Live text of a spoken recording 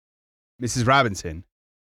Mrs. Robinson,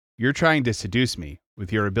 you're trying to seduce me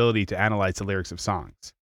with your ability to analyze the lyrics of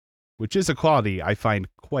songs, which is a quality I find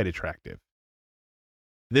quite attractive.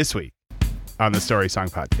 This week on the Story Song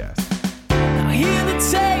Podcast. I hear the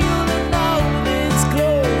tale in all its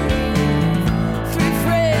glory. Three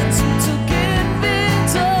friends who took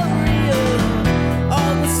inventory of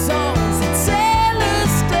all the songs that tell a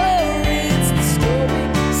story. It's the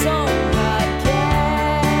Story Song Podcast.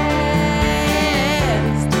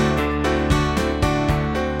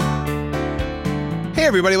 Hey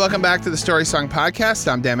everybody, welcome back to the Story Song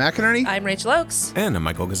Podcast. I'm Dan McInerney. I'm Rachel Oakes. And I'm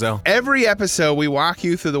Michael Gazelle. Every episode, we walk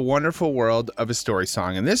you through the wonderful world of a story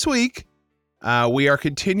song. And this week, we are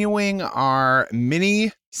continuing our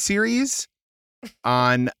mini-series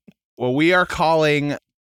on what we are calling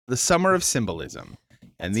the Summer of Symbolism.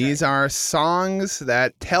 And these are songs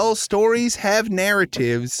that tell stories, have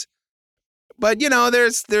narratives, but, you know,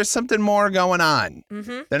 there's something more going on.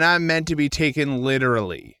 Mm-hmm. They're not meant to be taken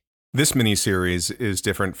literally. This miniseries is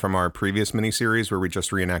different from our previous miniseries where we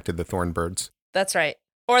just reenacted the Thornbirds. That's right.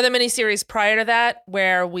 Or the miniseries prior to that,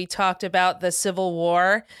 where we talked about the Civil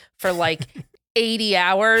War for like 80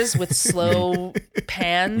 hours with slow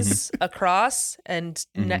pans across and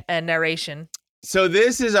narration. So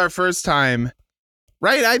this is our first time,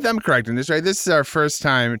 right? I'm correct in this, right? This is our first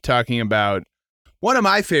time talking about one of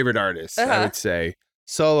my favorite artists, I would say,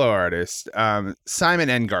 solo artist, Simon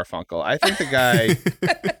and Garfunkel. I think the guy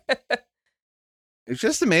is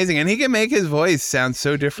just amazing, and he can make his voice sound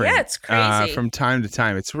so different. Yeah, it's crazy. From time to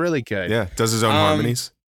time. It's really good. Yeah, does his own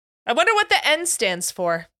harmonies. I wonder what the N stands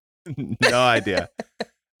for. No idea.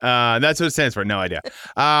 That's what it stands for. No idea.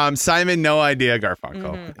 Simon, no idea,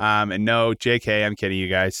 Garfunkel. Mm-hmm. And no, JK, I'm kidding you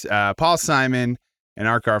guys. Paul Simon and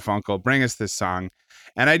Art Garfunkel bring us this song.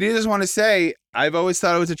 And I do just want to say, I've always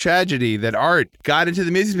thought it was a tragedy that Art got into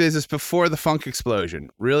the music business before the funk explosion.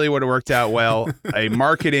 Really would have worked out well. A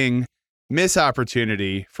marketing miss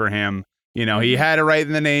opportunity for him. You know, he had it right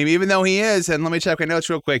in the name, even though he is, and let me check my notes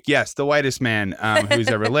real quick. Yes, the whitest man who's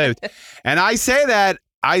ever lived. And I say that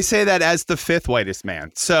as the fifth whitest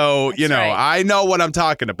man. So, you know, right. I know what I'm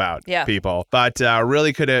talking about, people. But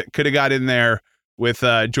really could have got in there with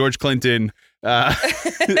George Clinton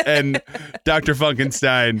and Dr.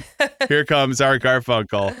 Funkenstein. Here comes Art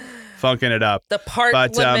Garfunkel, funking it up. The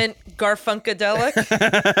Parliament Garfunkadelic.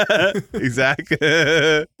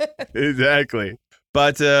 Exactly.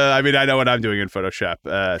 But, I mean, I know what I'm doing in Photoshop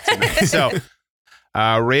tonight. So,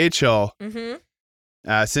 Rachel,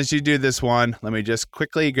 since you do this one, let me just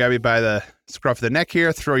quickly grab you by the scruff of the neck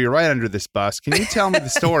here, throw you right under this bus. Can you tell me the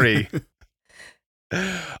story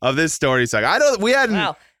of this story song? We hadn't...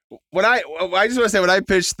 Wow. I just want to say, when I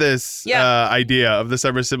pitched this idea of the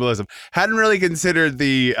Summer Symbolism, hadn't really considered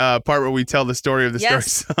the part where we tell the story of the story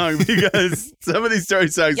song, because some of these story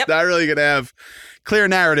songs not really going to have clear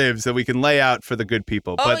narratives that we can lay out for the good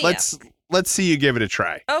people. But let's see you give it a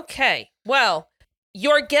try. Okay. Well,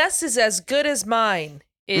 your guess is as good as mine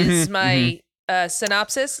is my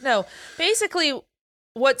synopsis. No, basically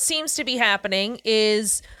what seems to be happening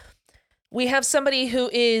is we have somebody who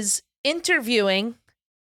is interviewing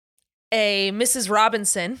a Mrs.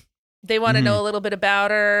 Robinson. They want to know a little bit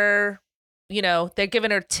about her. You know, they're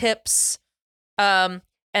giving her tips. And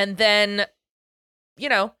then, you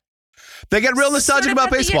know, they get real nostalgic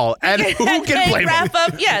about baseball. And who can blame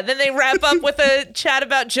them? Then they wrap up with a chat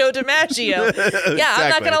about Joe DiMaggio. Exactly. I'm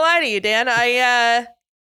not going to lie to you, Dan. I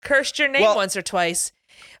cursed your name once or twice.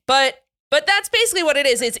 But that's basically what it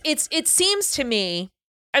is. It seems to me,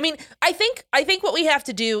 I mean, I think what we have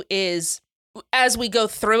to do is, as we go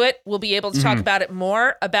through it, we'll be able to talk about it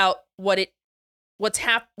more, about what's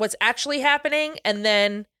actually happening, and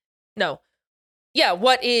then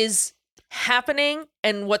what is happening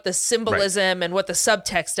and what the symbolism and what the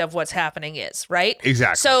subtext of what's happening is, right?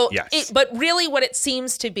 Exactly. So, yes. But really what it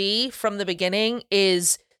seems to be from the beginning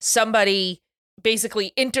is somebody basically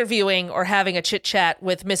interviewing or having a chit chat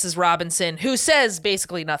with Mrs. Robinson, who says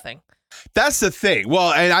basically nothing. That's the thing.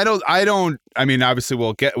 Well, and I mean, obviously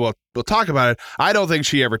we'll talk about it. I don't think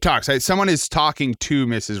she ever talks. Someone is talking to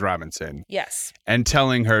Mrs. Robinson. Yes. And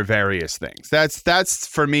telling her various things. That's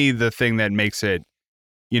for me the thing that makes it,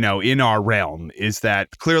 you know, in our realm, is that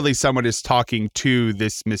clearly someone is talking to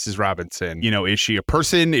this Mrs. Robinson. You know, is she a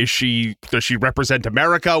person? Does she represent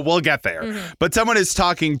America? We'll get there. But someone is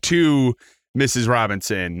talking to Mrs.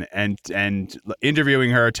 Robinson and interviewing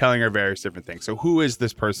her, telling her various different things. So who is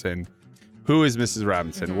this person? Who is Mrs.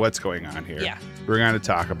 Robinson? What's going on here? Yeah. We're going to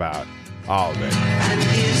talk about all of it. And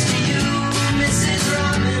here's to you, Mrs.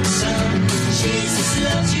 Robinson. Jesus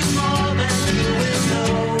loves you more than you will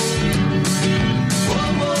know. Whoa,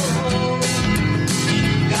 whoa, whoa.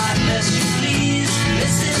 God bless you.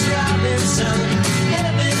 Son.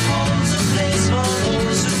 Heaven holds a place for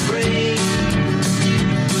those who pray.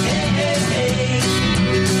 Hey, hey, hey.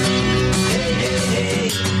 Hey, hey, hey.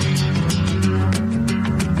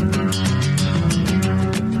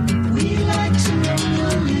 We like to know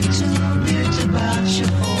a little bit about your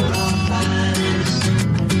 4 or 5s.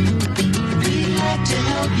 We like to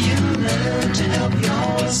help you learn to help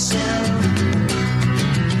yourself.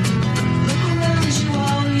 Look around you,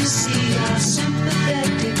 all you see are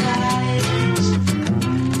sympathetic eyes.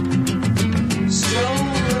 Stroll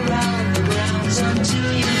around the grounds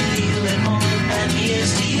until you feel at home. And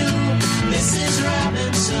here's to you, Mrs.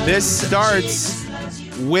 Robinson. This starts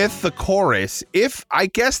with the chorus. I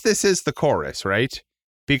guess this is the chorus, right?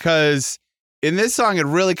 Because in this song, it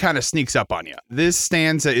really kind of sneaks up on you. This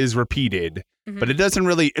stanza is repeated, but it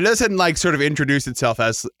doesn't like sort of introduce itself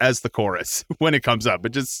as the chorus when it comes up.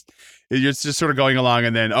 It's just sort of going along,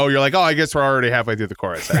 and then you're like, I guess we're already halfway through the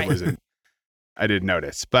chorus. I didn't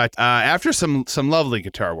notice. But after some lovely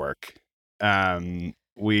guitar work, what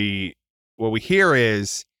we hear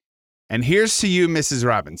is, and here's to you, Mrs.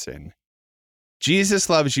 Robinson. Jesus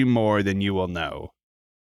loves you more than you will know.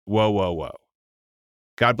 Whoa, whoa, whoa.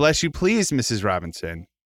 God bless you, please, Mrs. Robinson.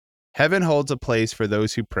 Heaven holds a place for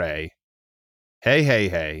those who pray. Hey, hey,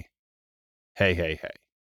 hey. Hey, hey, hey.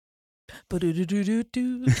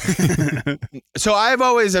 So I've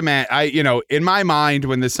always in my mind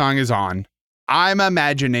when this song is on, I'm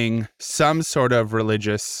imagining some sort of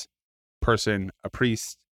religious person, a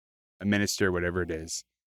priest, a minister, whatever it is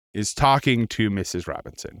talking to Mrs.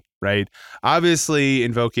 Robinson, right? Obviously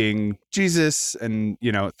invoking Jesus and,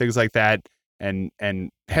 things like that and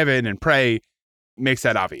heaven and pray makes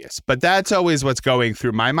that obvious. But that's always what's going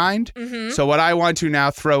through my mind. Mm-hmm. So what I want to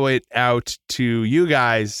now throw it out to you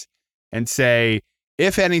guys and say,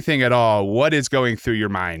 if anything at all, what is going through your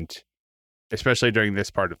mind, especially during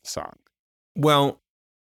this part of the song? Well,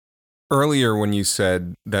 earlier when you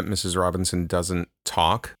said that Mrs. Robinson doesn't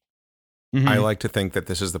talk, I like to think that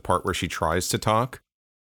this is the part where she tries to talk.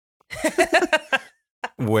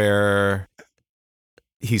 Where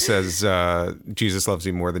he says, Jesus loves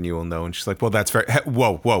you more than you will know. And she's like, well, that's very,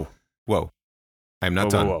 whoa, whoa, whoa. I'm not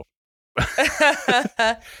done. Whoa.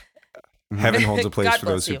 Heaven holds a place God for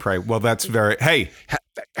those who you. pray. Well, that's very, hey.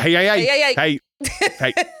 Hey.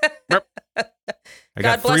 I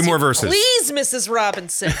got 3 more verses. Please, Mrs.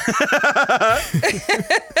 Robinson.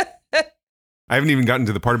 I haven't even gotten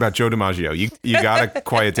to the part about Joe DiMaggio. You gotta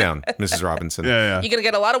quiet down, Mrs. Robinson. Yeah. You're going to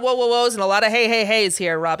get a lot of whoa, whoa, whoas and a lot of hey, hey, heys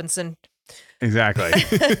here, Robinson. Exactly.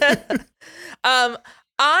 I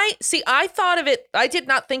thought of it, I did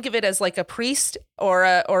not think of it as like a priest or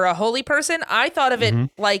a holy person. I thought of it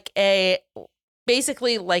like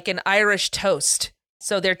basically like an Irish toast.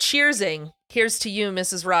 So they're cheersing, here's to you,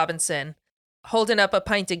 Mrs. Robinson, holding up a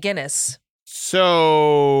pint of Guinness.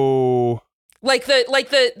 So like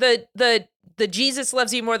the Jesus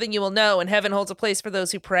loves you more than you will know and heaven holds a place for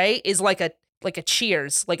those who pray is like a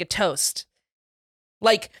cheers, like a toast.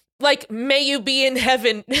 Like may you be in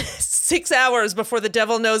heaven 6 hours before the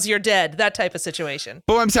devil knows you're dead. That type of situation.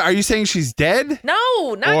 I'm sorry. Are you saying she's dead?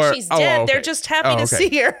 No, not she's dead. Okay. They're just happy to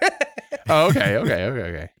see her.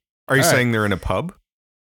 Okay. Are you saying they're in a pub?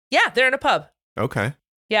 Yeah, they're in a pub. Okay.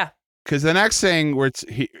 Yeah. Because the next thing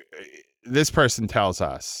this person tells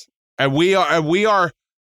us, and we are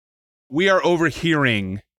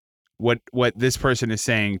overhearing what this person is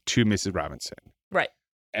saying to Mrs. Robinson. Right.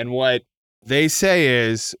 And what they say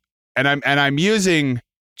is, and I'm using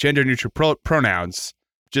gender neutral pronouns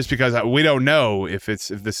just because we don't know if this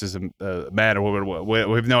is a man or woman. We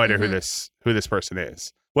have no idea who this person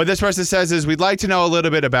is. What this person says is, we'd like to know a little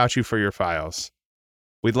bit about you for your files.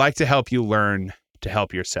 We'd like to help you learn to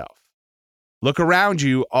help yourself. Look around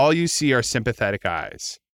you. All you see are sympathetic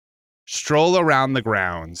eyes. Stroll around the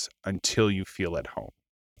grounds until you feel at home.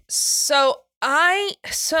 So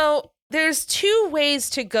there's 2 ways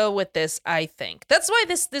to go with this, I think. That's why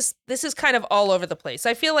this is kind of all over the place.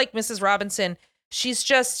 I feel like Mrs. Robinson, she's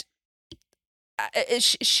just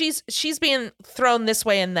she's being thrown this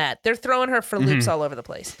way and that. They're throwing her for loops all over the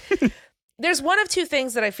place. There's one of 2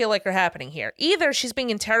 things that I feel like are happening here. Either she's being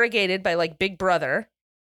interrogated by like Big Brother.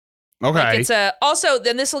 Okay. Like it's also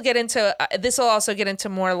then this will also get into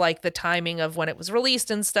more like the timing of when it was released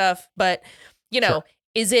and stuff. But Sure.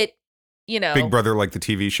 Is it Big Brother, like the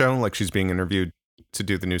TV show, like she's being interviewed to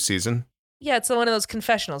do the new season? Yeah, it's one of those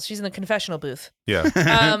confessionals. She's in the confessional booth.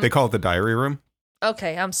 Yeah. They call it the diary room.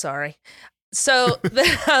 Okay, I'm sorry. So,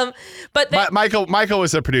 Michael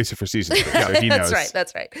was a producer for season 3, so he knows.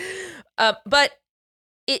 That's right. But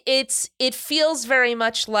it feels very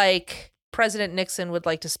much like President Nixon would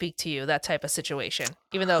like to speak to you, that type of situation.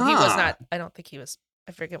 Even though he was not, I don't think he was,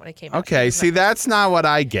 I forget when it came out. Okay, see, that's not what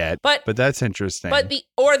I get, but that's interesting. But the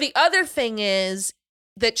other thing is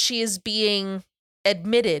that she is being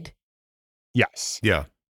admitted. Yes. Yeah.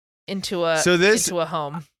 Into a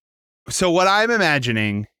home. So what I'm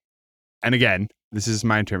imagining, and again, this is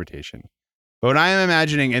my interpretation, but what I am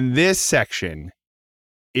imagining in this section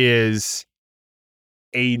is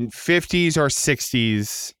a 50s or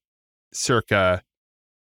 60s circa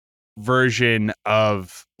version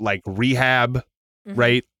of like rehab,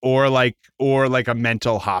 right? Or like a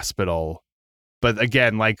mental hospital. But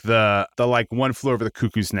again, like the like One Flew Over the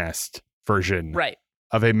Cuckoo's Nest version right.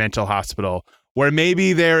 of a mental hospital, where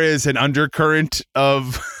maybe there is an undercurrent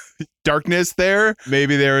of darkness there.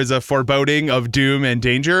 Maybe there is a foreboding of doom and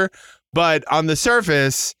danger. But on the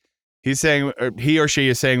surface, he or she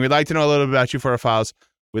is saying, we'd like to know a little bit about you for our files.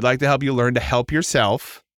 We'd like to help you learn to help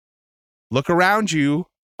yourself. Look around you.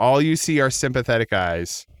 All you see are sympathetic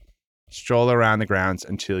eyes. Stroll around the grounds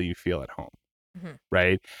until you feel at home.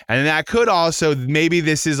 Right? And that could also, maybe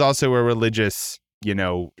this is also a religious,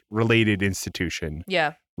 related institution.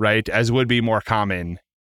 Yeah. Right? As would be more common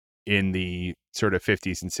in the sort of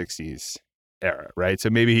 50s and 60s era. Right? So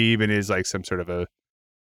maybe he even is like some sort of a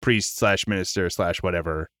priest / minister /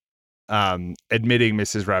 whatever, admitting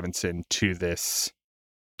Mrs. Robinson to this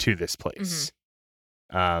place.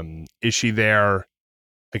 Is she there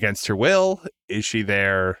against her will? Is she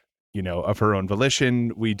there, of her own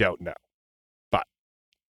volition? We don't know. But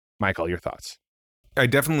Michael, your thoughts? I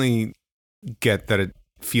definitely get that it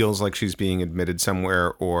feels like she's being admitted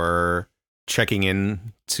somewhere or checking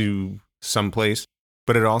in to someplace,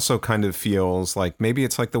 but it also kind of feels like maybe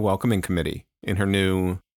it's like the welcoming committee in her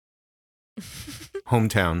new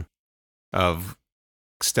hometown of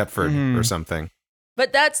Stepford or something.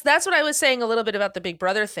 But that's what I was saying a little bit about the Big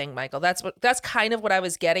Brother thing, Michael. That's kind of what I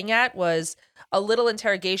was getting at, was a little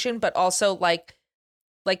interrogation, but also like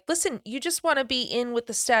listen, you just want to be in with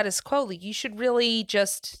the status quo. You should really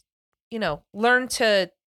just, learn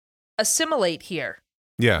to assimilate here.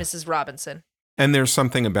 Yeah. Mrs. Robinson. And there's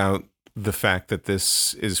something about the fact that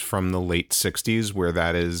this is from the late 60s where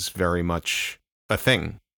that is very much a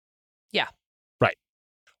thing. Yeah. Right.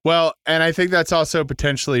 Well, and I think that's also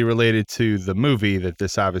potentially related to the movie that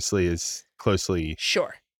this obviously is closely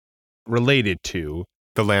related to.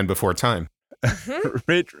 The Land Before Time.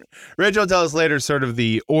 Rich will tell us later sort of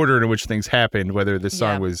the order in which things happened, whether this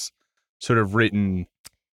song was sort of written,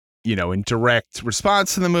 in direct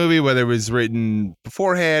response to the movie, whether it was written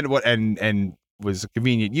beforehand, and was a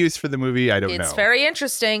convenient use for the movie. I don't know. It's very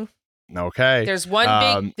interesting. Okay. There's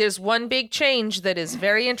one big change that is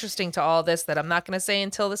very interesting to all this that I'm not going to say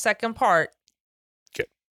until the second part. Good.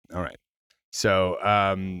 All right. So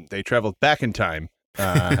they traveled back in time,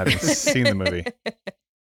 having seen the movie.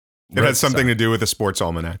 It has something to do with a sports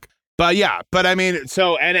almanac. But yeah, I mean,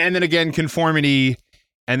 so, and then again, conformity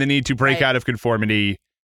and the need to break out of conformity.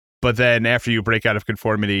 But then after you break out of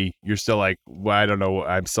conformity, you're still like, well, I don't know.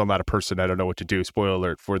 I'm still not a person. I don't know what to do. Spoiler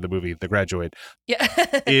alert for the movie, The Graduate. Yeah.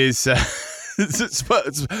 Is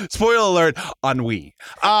spoiler alert, ennui.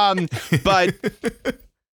 But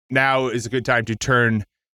now is a good time to turn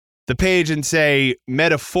the page and say,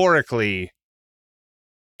 metaphorically,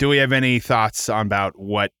 do we have any thoughts about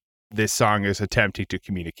what this song is attempting to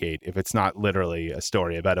communicate, if it's not literally a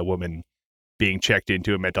story about a woman being checked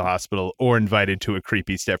into a mental hospital or invited to a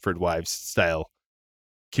creepy Stepford Wives style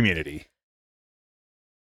community?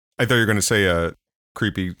 I thought you were going to say a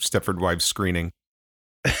creepy Stepford Wives screening.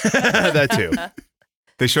 That too.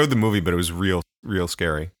 They showed the movie, but it was real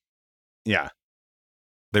scary. Yeah.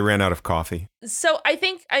 They ran out of coffee. So I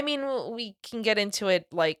think, we can get into it,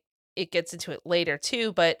 like it gets into it later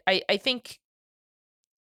too, but I think,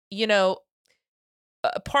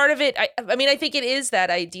 part of it, I think it is that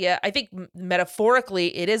idea. I think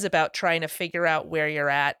metaphorically it is about trying to figure out where you're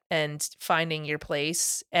at and finding your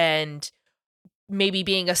place and maybe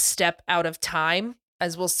being a step out of time,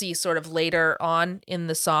 as we'll see sort of later on in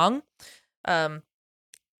the song.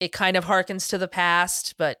 It kind of harkens to the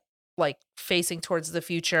past, but like facing towards the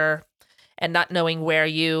future and not knowing where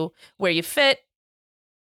you fit,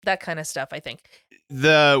 that kind of stuff, I think.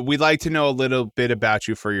 We'd like to know a little bit about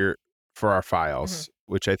you for our files,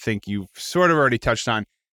 which I think you've sort of already touched on.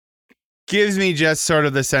 Gives me just sort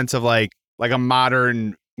of the sense of like a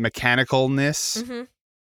modern mechanicalness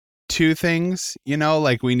to things,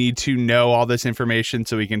 like we need to know all this information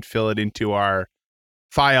so we can fill it into our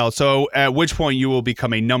file. So at which point you will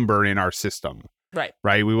become a number in our system. Right.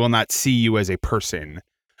 We will not see you as a person.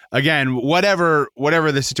 Again, whatever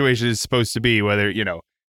the situation is supposed to be, whether,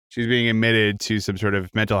 she's being admitted to some sort of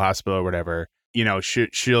mental hospital or whatever, you know,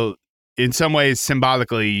 she'll in some ways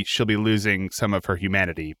symbolically she'll be losing some of her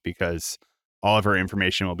humanity because all of her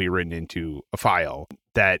information will be written into a file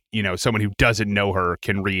that, you know, someone who doesn't know her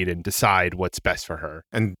can read and decide what's best for her.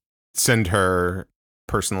 And send her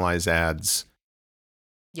personalized ads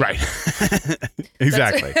Yeah. Right.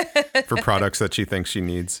 Exactly. for products that she thinks she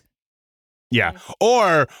needs. Yeah.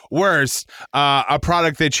 Or worse, a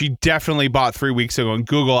product that she definitely bought 3 weeks ago on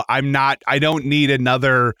Google. I don't need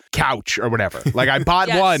another couch or whatever. Like I bought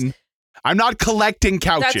Yes. one. I'm not collecting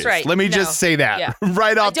couches. That's right. Let me No. just say that Yeah.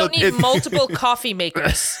 right I off don't need multiple coffee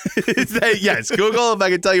makers. Yes, Google, if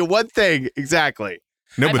I can tell you one thing exactly.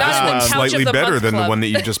 No, I'm but not this in the one's couch slightly of the better month than the club. one that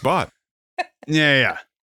you just bought. Yeah.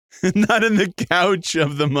 Not in the couch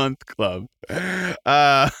of the month club.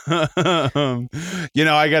 You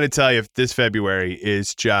know, I got to tell you, this February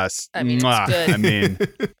is just. I mean, it's mwah. good. I mean,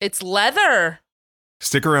 It's leather.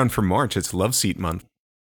 Stick around for March. It's Love Seat Month.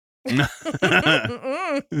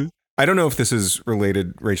 Mm-mm. I don't know if this is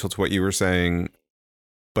related, Rachel, to what you were saying,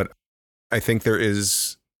 but I think there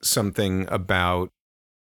is something about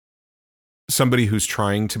somebody who's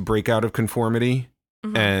trying to break out of conformity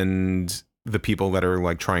Mhm. and the people that are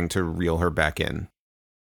like trying to reel her back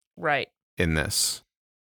Right. in this.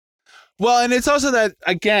 well, and it's also that,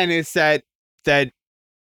 again, it's that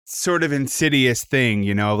sort of insidious thing,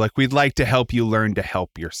 you know, like we'd like to help you learn to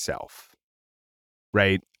help yourself.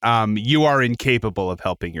 Right. You are incapable of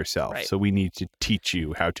helping yourself. Right. So we need to teach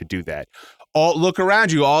you how to do that. Look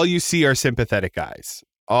around you. All you see are sympathetic eyes.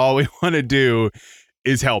 All we want to do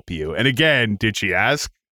is help you. And again, did she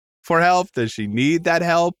ask for help? Does she need that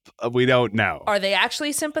help? We don't know. Are they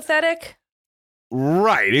actually sympathetic?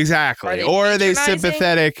 Right. Exactly. Are they Or are they patronizing?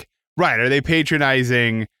 sympathetic? Right. Are they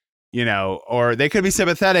patronizing? You know, or they could be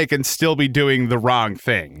sympathetic and still be doing the wrong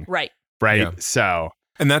thing. Right. Right. Yeah. So.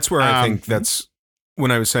 And that's where I think that's when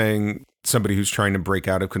I was saying somebody who's trying to break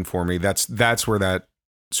out of conformity, that's where that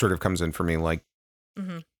sort of comes in for me. Like,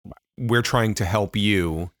 Mhm. we're trying to help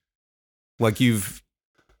you. Like you've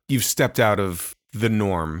stepped out of the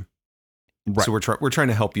norm. Right. So we're trying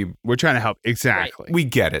to help you. We're trying to help. Exactly. We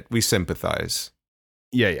get it. We sympathize.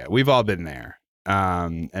 Yeah. We've all been there.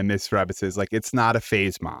 And Miss Rabbit is like, it's not a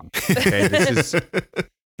phase, Mom. Okay, this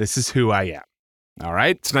is who I am. All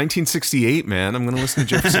right. It's 1968, man. I'm going to listen to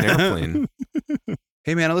Jefferson Airplane.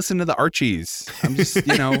 Hey, man, I listen to the Archies. I'm just,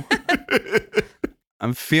 you know,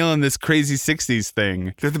 I'm feeling this crazy 60s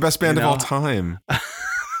thing. They're the best band You of all know. time.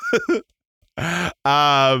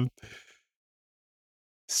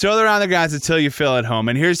 Stroll around the grounds until you feel at home.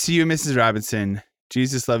 And here's to you, Mrs. Robinson.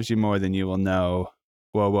 Jesus loves you more than you will know.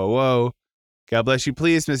 Whoa, whoa, whoa. God bless you,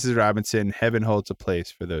 please, Mrs. Robinson. Heaven holds a place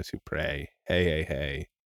for those who pray. Hey, hey, hey.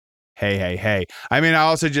 Hey, hey, hey. I mean, I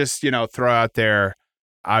also just, you know, throw out there,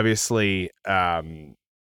 obviously,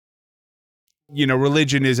 you know,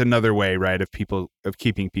 religion is another way, right, of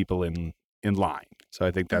keeping people in line. So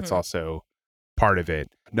I think that's Mhm. also part of it.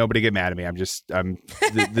 Nobody get mad at me.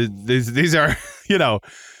 These are, you know,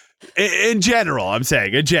 in general, I'm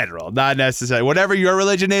saying in general, not necessarily. Whatever your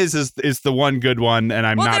religion is the one good one, and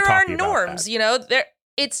I'm Well, not there talking are about norms, that. you know.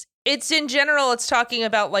 It's in general. It's talking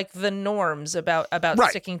about like the norms about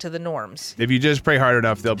Right. sticking to the norms. If you just pray hard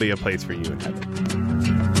enough, there'll be a place for you in heaven.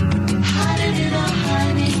 Hiding in a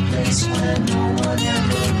hiding place where no one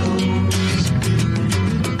ever goes.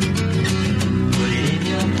 Put it in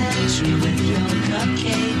your pantry with your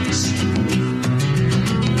cupcakes.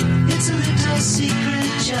 It's a little secret,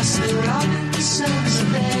 just the Robinsons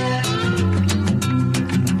affair.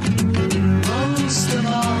 Most of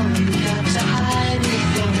all, you got to hide it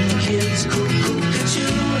from the kids.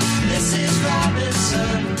 Cuckoo-cuckoo, Mrs.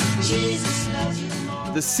 Robinson, Jesus loves you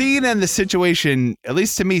more. The scene and the situation, at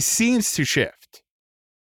least to me, seems to shift.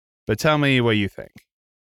 But tell me what you think.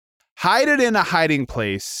 Hide it in a hiding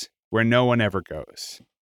place where no one ever goes.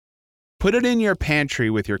 Put it in your pantry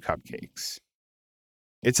with your cupcakes.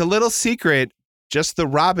 It's a little secret, just the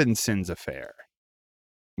Robinsons affair.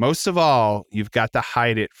 Most of all, you've got to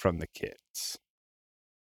hide it from the kids.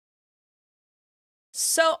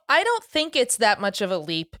 So I don't think it's that much of a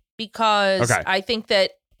leap because Okay. I think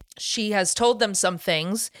that she has told them some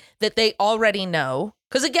things that they already know.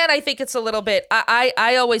 Because again, I think it's a little bit.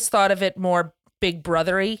 I always thought of it more Big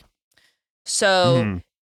Brothery. So Mhm.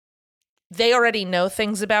 they already know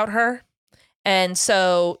things about her, and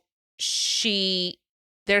so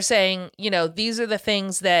they're saying, you know, these are the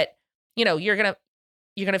things that, you know, you're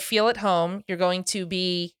gonna feel at home. You're going to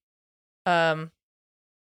be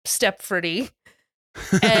Stepfordy.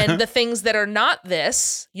 And the things that are not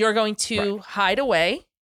this, you're going to hide away.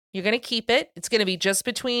 You're going to keep it. It's going to be just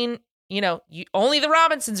between only the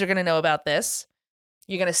Robinsons are going to know about this.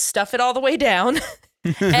 You're going to stuff it all the way down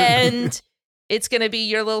and it's going to be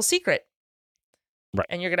your little secret. Right.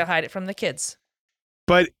 And you're going to hide it from the kids.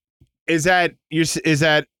 But is that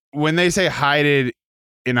when they say hide it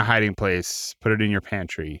in a hiding place, put it in your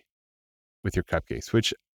pantry with your cupcakes,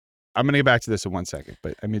 which I'm going to get back to this in 1 second.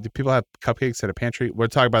 But I mean, do people have cupcakes in a pantry? We'll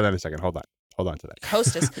talk about that in a second. Hold on to that.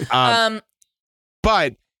 Hostess.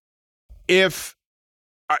 But is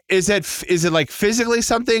it like physically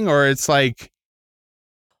something, or it's like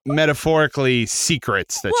metaphorically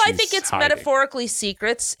secrets that I think it's hiding? Metaphorically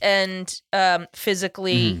secrets and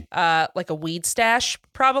physically like a weed stash,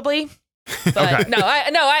 probably. But Okay.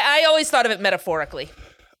 I always thought of it metaphorically.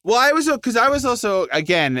 Well, I was also,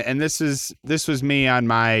 again, and this was me on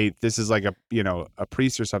this is like a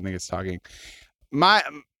priest or something that's talking.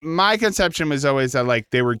 My conception was always that like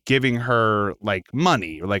they were giving her like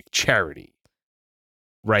money or like charity,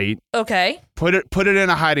 right? Okay. Put it in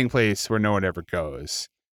a hiding place where no one ever goes.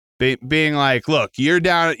 Being like, look, you're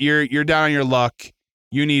down on your luck.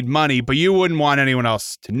 You need money, but you wouldn't want anyone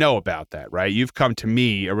else to know about that, right? You've come to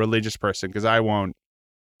me, a religious person, because I won't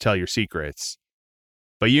tell your secrets.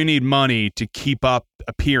 But you need money to keep up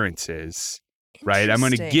appearances, right? I'm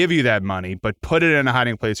going to give you that money, but put it in a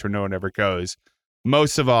hiding place where no one ever goes.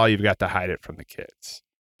 Most of all, you've got to hide it from the kids,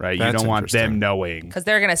 right? That's you don't want them interesting. knowing. Because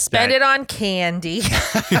they're going to spend it on candy.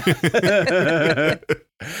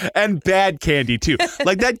 And bad candy, too.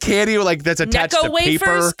 Like that candy like that's attached Necco to wafers?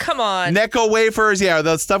 paper. Come on. Necco wafers, yeah,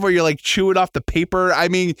 the stuff where you're like chewing off the paper. I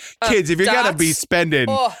mean, kids, if you're going to be dots? spending,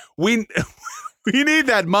 Oh. we need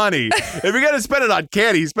that money. If you're going to spend it on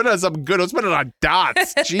candy, spend it on something good. Don't spend it on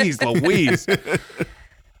dots. Jeez Louise.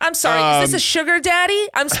 I'm sorry. Is this a sugar daddy?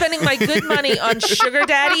 I'm spending my good money on sugar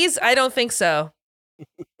daddies? I don't think so.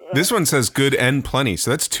 This one says good and plenty,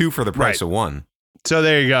 so that's 2 for the price Right. of 1. So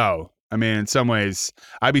there you go. I mean, in some ways,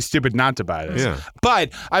 I'd be stupid not to buy this. Yeah.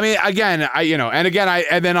 But I mean, again,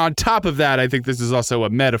 and then on top of that, I think this is also a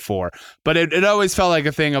metaphor. But it always felt like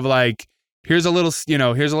a thing of like, here's a little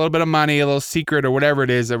bit of money, a little secret or whatever it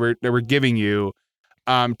is that we're giving you,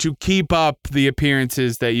 to keep up the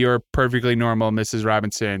appearances that you're perfectly normal, Mrs.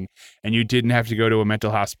 Robinson, and you didn't have to go to a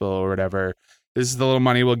mental hospital or whatever. This is the little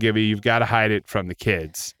money we'll give you. You've got to hide it from the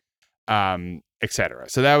kids, etc.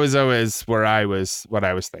 So that was always what I was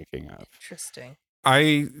thinking of. Interesting.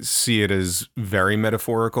 I see it as very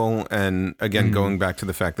metaphorical. And again, going back to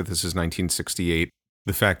the fact that this is 1968,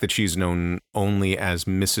 the fact that she's known only as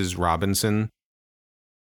Mrs. Robinson,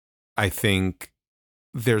 I think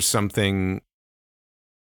there's something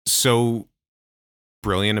so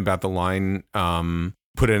brilliant about the line,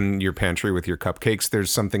 put it in your pantry with your cupcakes. There's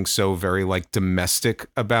something so very like domestic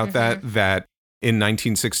about that in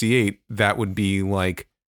 1968, that would be like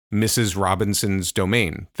Mrs. Robinson's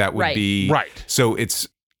domain. That would be right. So it's,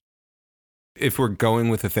 if we're going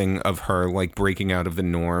with the thing of her like breaking out of the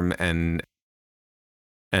norm and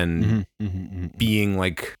being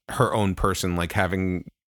like her own person, like having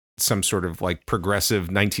some sort of like progressive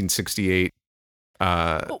 1968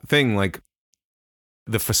 thing, like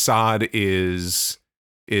the facade is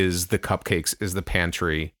the cupcakes, is the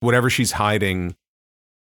pantry, whatever she's hiding,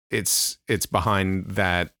 it's behind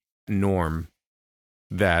that norm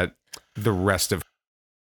that the rest of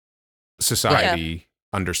society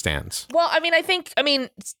understands. Well, I mean,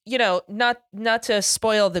 not to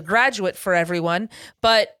spoil The Graduate for everyone,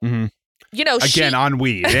 but Again,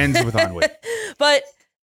 ennui. It ends with ennui. But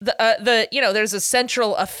there's a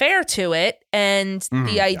central affair to it, and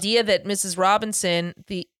the idea that Mrs. Robinson,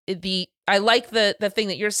 I like the thing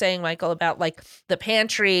that you're saying, Michael, about like the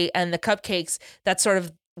pantry and the cupcakes. That's sort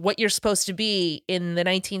of what you're supposed to be in the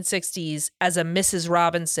 1960s as a Mrs.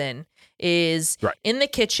 Robinson, is in the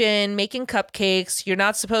kitchen making cupcakes. You're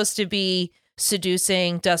not supposed to be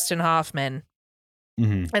seducing Dustin Hoffman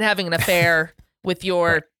and having an affair with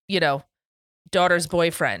your, daughter's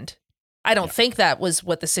boyfriend. I don't think that was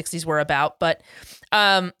what the 60s were about, but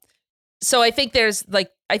so I think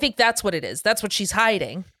I think that's what it is. That's what she's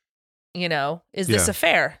hiding, is this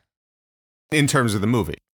affair. In terms of the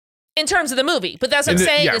movie. In terms of the movie. But that's what I'm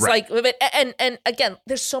saying is like, and again,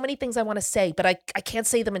 there's so many things I want to say, but I can't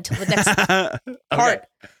say them until the next part.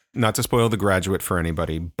 Not to spoil The Graduate for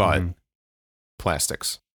anybody, but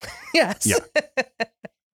plastics. Yes. Yeah.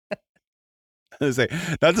 Say,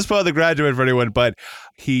 not to spoil The Graduate for anyone, but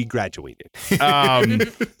he graduated.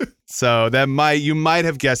 So you might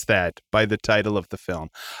have guessed that by the title of the film.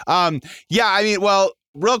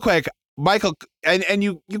 Real quick, Michael, and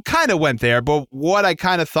you kind of went there, but what I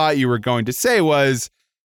kind of thought you were going to say was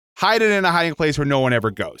hide it in a hiding place where no one ever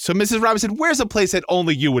goes. So Mrs. Robinson, where's a place that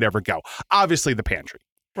only you would ever go? Obviously the pantry.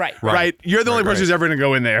 Right. You're the only person who's ever going to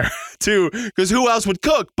go in there, too, because who else would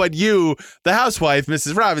cook but you, the housewife,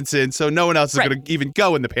 Mrs. Robinson? So no one else is going to even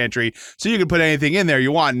go in the pantry. So you can put anything in there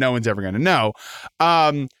you want. No one's ever going to know.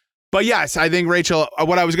 But yes, I think, Rachel,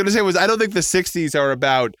 what I was going to say was I don't think the 60s are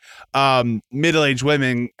about middle-aged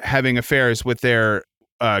women having affairs with their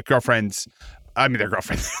girlfriends. I mean, their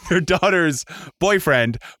girlfriend, their daughter's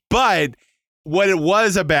boyfriend. But what it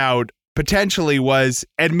was about potentially was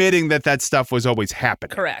admitting that stuff was always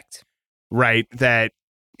happening. Correct. Right. That,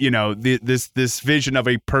 this vision of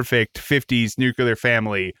a perfect 50s nuclear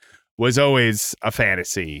family was always a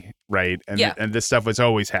fantasy. Right. And this stuff was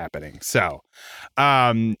always happening. So,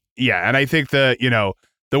 and I think the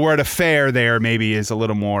word affair there maybe is a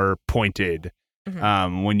little more pointed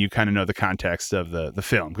when you kind of know the context of the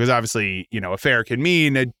film, because obviously, affair can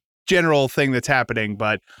mean a general thing that's happening,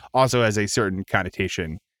 but also has a certain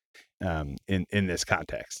connotation in this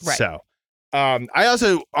context. Right. So I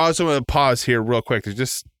also want to pause here real quick to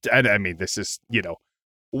just, I mean, this is,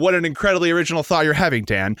 what an incredibly original thought you're having,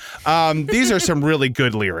 Dan. These are some really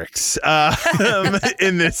good lyrics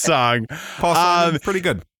in this song. Paul, pretty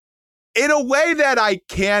good. In a way that I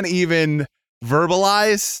can't even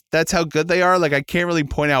verbalize. That's how good they are. Like, I can't really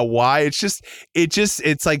point out why.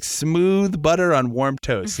 It's like smooth butter on warm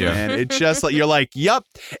toast, man. It's just like, you're like, yep,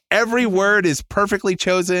 every word is perfectly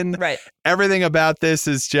chosen. Right. Everything about this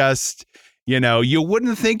is just, you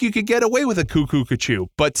wouldn't think you could get away with a cuckoo cuckoo,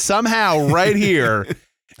 but somehow right here,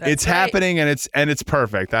 it's happening and it's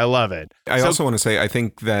perfect. I love it. I also want to say, I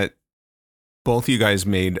think that both you guys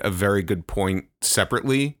made a very good point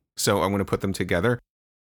separately. So I want to put them together.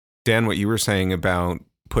 Dan, what you were saying about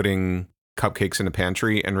putting cupcakes in a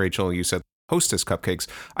pantry, and Rachel, you said hostess cupcakes.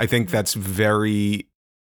 I think that's very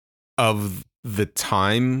of the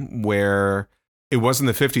time where it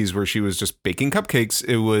wasn't the 50s where she was just baking cupcakes.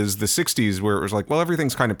 It was the 60s where it was like, well,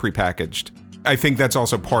 everything's kind of prepackaged. I think that's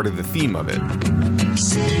also part of the theme of it.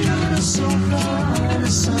 Sitting on a sofa on a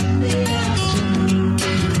Sunday afternoon,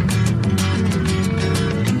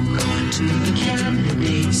 going to the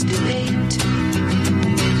candidates debate.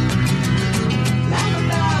 Laugh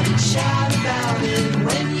about it, shout about it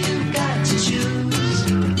when you've got to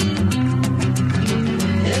choose.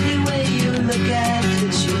 Every way you look at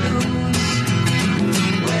it, you lose.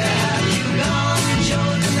 Where have you gone, Joe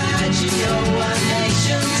DiMaggio? One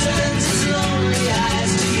nation turns its lonely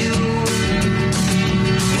eyes to you.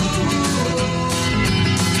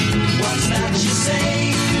 What's that you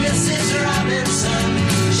say, Mrs. Robinson?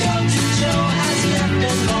 Joe has left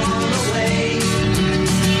and gone away.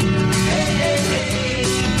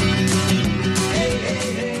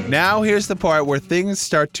 Hey. Now here's the part where things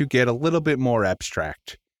start to get a little bit more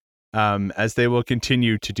abstract, as they will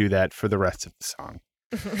continue to do that for the rest of the song.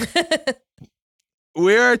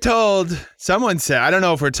 We are told, someone said, I don't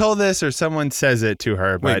know if we're told this or someone says it to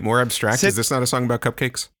her, but Wait, more abstract? Is this not a song about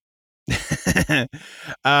cupcakes?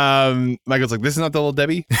 Michael's like, this is not the Little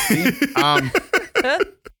Debbie theme?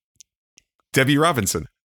 Debbie Robinson.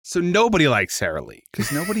 So nobody likes Sarah Lee,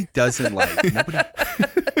 because nobody doesn't like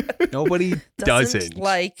nobody doesn't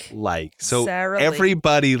like so Sarah Lee.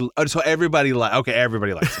 everybody everybody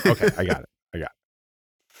likes it. Okay, I got it.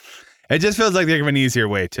 It just feels like they have an easier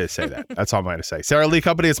way to say that. That's all I'm going to say. Sarah Lee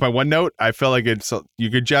Company, it's my one note. I feel like you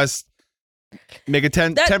could just make it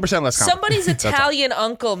 10% less common. Somebody's Italian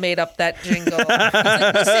uncle made up that jingle. He's like,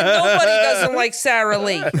 listen, nobody doesn't like Sarah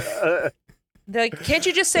Lee. They're like, can't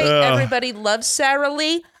you just say everybody loves Sarah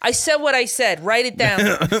Lee? I said what I said. Write it down.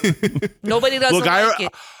 Nobody doesn't like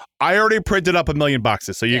it. I already printed up 1 million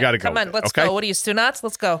boxes, so you got to go. Come on, let's go. What are you, Stu Nuts?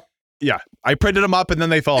 Let's go. Yeah, I printed them up and then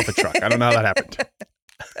they fell off the truck. I don't know how that happened.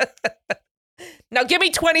 Now give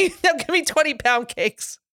me 20. Now give me 20 pound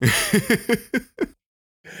cakes.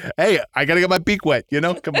 Hey, I got to get my beak wet.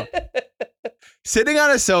 Come on. Sitting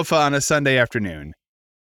on a sofa on a Sunday afternoon,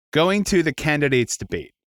 going to the candidates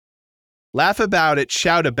debate. Laugh about it,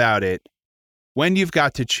 shout about it. When you've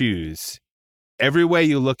got to choose, every way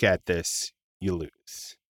you look at this, you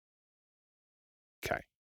lose. Okay.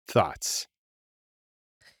 Thoughts?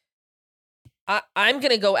 I'm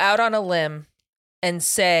going to go out on a limb and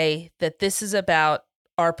say that this is about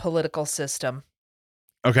our political system.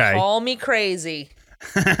 Okay. Call me crazy.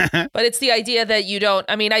 But it's the idea that you don't,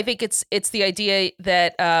 I think it's the idea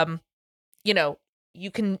that,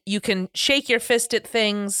 you can shake your fist at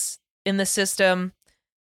things in the system,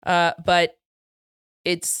 but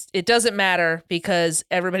it doesn't matter because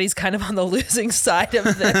everybody's kind of on the losing side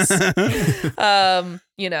of this.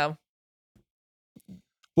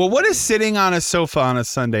 Well, what is sitting on a sofa on a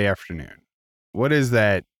Sunday afternoon? What is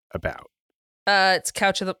that about? It's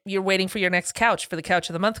you're waiting for your next couch for the Couch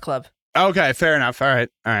of the Month Club. Okay, fair enough. All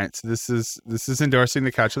right. So this is endorsing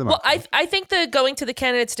the couch of the month. Well, I think the going to the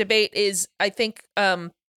candidates debate is, I think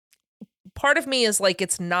part of me is like,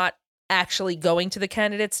 it's not actually going to the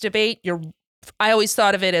candidates debate. I always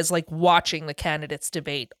thought of it as like watching the candidates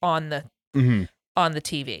debate on the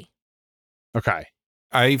TV. Okay.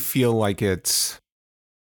 I feel like it's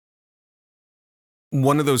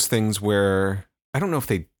one of those things where I don't know if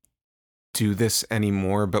they do this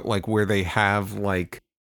anymore, but like where they have like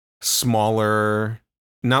smaller,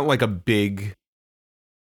 not like a big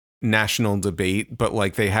national debate, but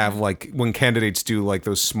like they have like when candidates do like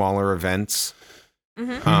those smaller events.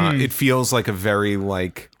 It feels like a very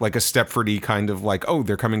like a Stepford-y kind of like, oh,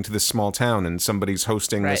 they're coming to this small town and somebody's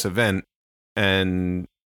hosting this event. And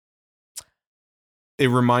it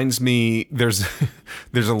reminds me, there's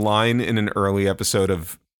a line in an early episode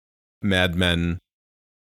of Mad Men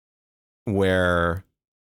where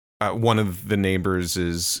one of the neighbors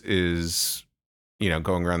is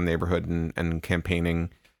going around the neighborhood and campaigning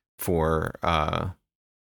for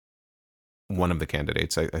one of the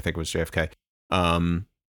candidates. I think it was JFK.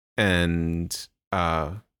 And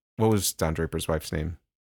what was Don Draper's wife's name?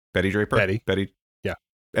 Betty Draper? Betty. Yeah.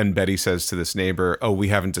 And Betty says to this neighbor, "Oh, we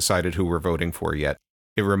haven't decided who we're voting for yet."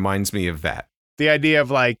 It reminds me of that. The idea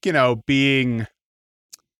of like, being,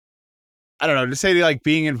 I don't know, to say like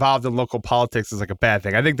being involved in local politics is like a bad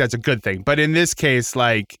thing. I think that's a good thing. But in this case,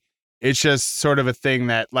 like, it's just sort of a thing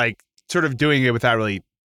that like sort of doing it without really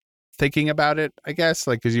thinking about it, I guess,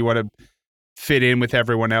 like, because you want to fit in with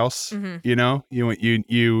everyone else,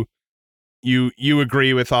 you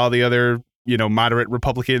agree with all the other, moderate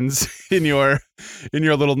Republicans in your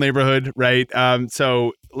little neighborhood, right?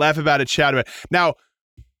 So laugh about it, shout about it. Now,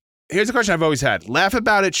 here's a question I've always had. Laugh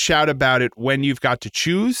about it, shout about it when you've got to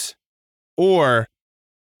choose, or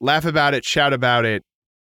laugh about it, shout about it,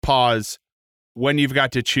 pause, when you've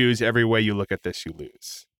got to choose, every way you look at this, you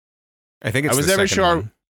lose. I think it's I was never sure.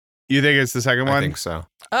 One. You think it's the second one? I think so.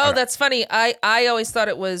 Oh, that's funny. I always thought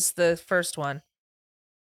it was the first one.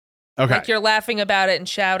 Okay. Like you're laughing about it and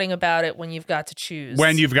shouting about it when you've got to choose.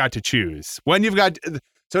 When you've got to choose.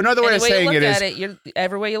 So another way of saying it is...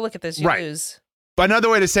 every way you look at this, you lose. But another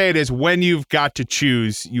way to say it is when you've got to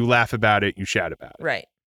choose, you laugh about it, you shout about it. Right.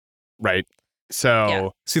 Right. So... Yeah.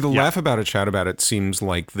 See, the laugh about it, shout about it seems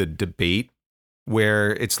like the debate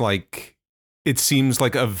where it's like... It seems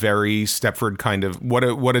like a very Stepford kind of what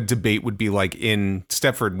a debate would be like in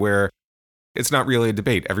Stepford, where it's not really a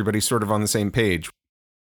debate. Everybody's sort of on the same page.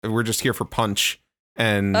 We're just here for punch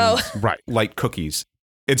and light cookies.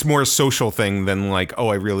 It's more a social thing than like, oh,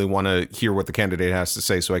 I really want to hear what the candidate has to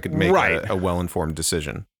say so I could make a well-informed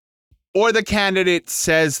decision. Or the candidate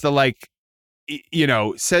says the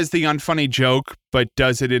says the unfunny joke, but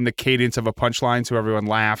does it in the cadence of a punchline so everyone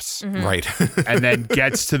laughs. Mm-hmm. Right. And then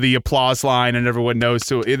gets to the applause line and everyone knows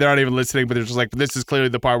to, they're not even listening, but they're just like, this is clearly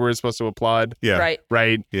the part where we're supposed to applaud. Yeah. Right.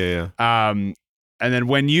 Right. Yeah. And then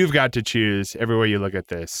when you've got to choose, everywhere you look at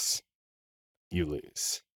this, you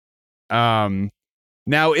lose.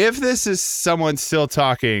 Now, if this is someone still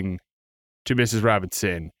talking to Mrs.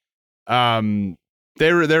 Robinson,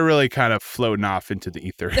 they're really kind of floating off into the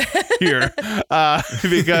ether here,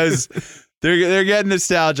 because they're getting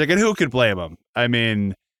nostalgic, and who could blame them? I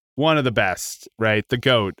mean, one of the best, right? The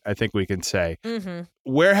GOAT, I think we can say. Mm-hmm.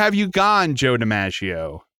 Where have you gone, Joe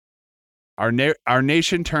DiMaggio? Our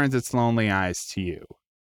nation turns its lonely eyes to you.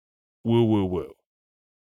 Woo, woo, woo.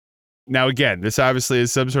 Now, again, this obviously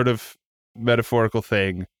is some sort of metaphorical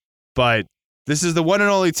thing, but this is the one and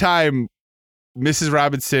only time Mrs.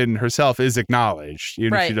 Robinson herself is acknowledged,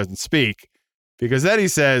 even if she doesn't speak, because then he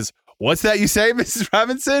says, "What's that you say, Mrs.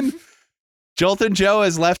 Robinson? Joltin' Joe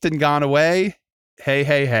has left and gone away. Hey,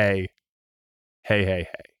 hey, hey. Hey, hey,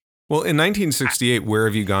 hey." Well, in 1968, where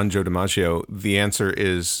have you gone, Joe DiMaggio? The answer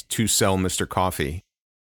is to sell Mr. Coffee.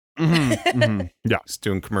 Mm-hmm, mm-hmm. Yeah. He's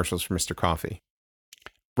doing commercials for Mr. Coffee.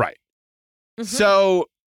 Right. Mm-hmm. So,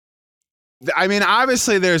 I mean,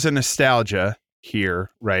 obviously there's a nostalgia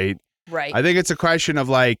here, right? Right. I think it's a question of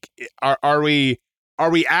like, are we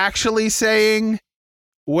actually saying,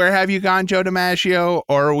 where have you gone, Joe DiMaggio?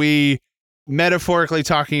 Or are we metaphorically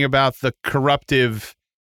talking about the corruptive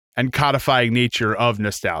and codifying nature of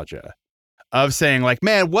nostalgia, of saying like,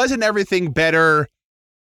 man, wasn't everything better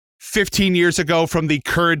 15 years ago from the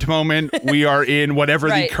current moment we are in, whatever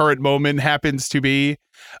the current moment happens to be?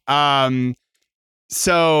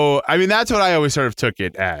 So, I mean, that's what I always sort of took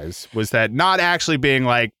it as, was that not actually being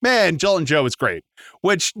like, man, Joltin' Joe is great,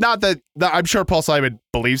 which not that I'm sure Paul Simon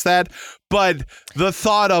believes that, but the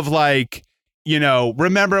thought of like,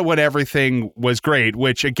 remember when everything was great,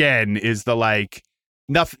 which again is the like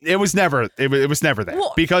nothing. It was never that.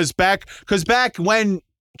 Well- because back when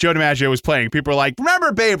Joe DiMaggio was playing, people were like,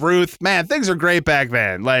 remember Babe Ruth? Man, things are great back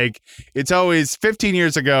then. Like, it's always 15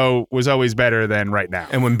 years ago was always better than right now.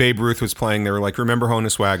 And when Babe Ruth was playing, they were like, remember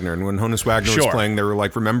Honus Wagner? And when Honus Wagner was Sure. playing, they were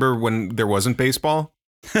like, remember when there wasn't baseball?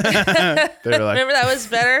 They were like, Remember that was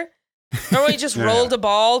better? Remember when we just rolled a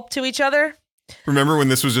ball to each other? Remember when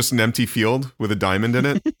this was just an empty field with a diamond in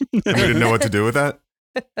it? And we didn't know what to do with that?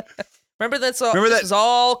 Remember this Remember was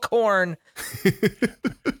all corn.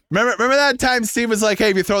 remember that time Steve was like,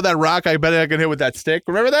 hey, if you throw that rock, I bet I can hit with that stick.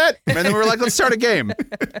 Remember that? And then we were like, let's start a game.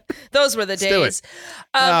 Those were the Let's do it. days.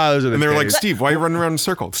 Those are the And they were like, days. Steve, why are you running around in a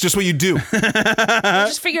circle? It's just what you do.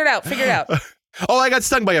 Just figure it out. Oh, I got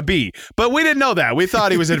stung by a bee. But we didn't know that. We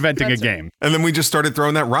thought he was inventing a That's game. And then we just started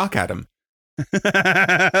throwing that rock at him.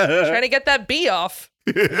 Trying to get that bee off.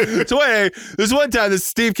 So wait, this one time this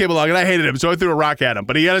Steve came along and I hated him, so I threw a rock at him.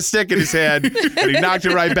 But he had a stick in his hand and he knocked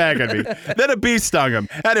it right back at me. Then a bee stung him.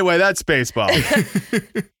 Anyway, that's baseball.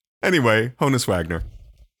 Anyway, Honus Wagner.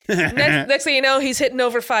 Next thing you know, he's hitting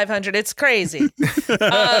over 500. It's crazy. He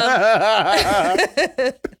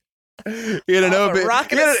had an Off OB a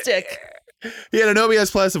rock and he a had stick. He had an OBS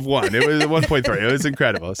plus of 1. It was 1.3. It was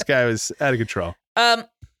incredible. This guy was out of control.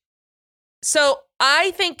 So I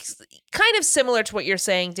think kind of similar to what you're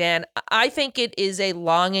saying, Dan, I think it is a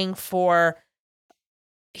longing for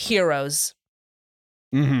heroes.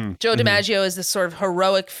 Mm-hmm. Joe DiMaggio is this sort of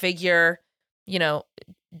heroic figure. You know,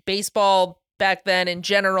 baseball back then in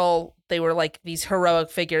general, they were like these heroic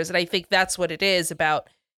figures. And I think that's what it is about.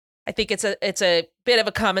 I think it's a bit of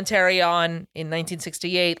a commentary on, in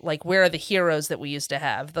 1968, like, where are the heroes that we used to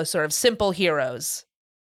have? Those sort of simple heroes.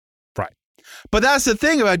 Right. But that's the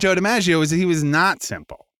thing about Joe DiMaggio is that he was not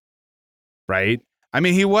simple. Right? I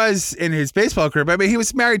mean, he was in his baseball career, but I mean, he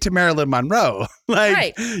was married to Marilyn Monroe. Like,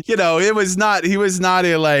 Right. you know, he was not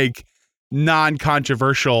a like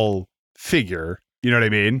non-controversial figure. You know what I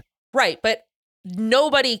mean? Right, but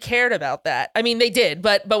nobody cared about that. I mean, they did,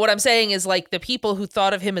 but what I'm saying is, like, the people who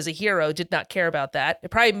thought of him as a hero did not care about that. It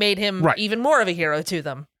probably made him Right. even more of a hero to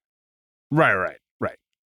them. Right.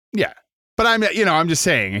 Yeah. But I'm just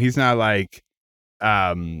saying, he's not like,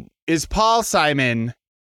 is Paul Simon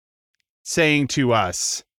saying to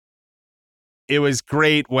us, it was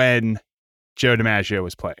great when Joe DiMaggio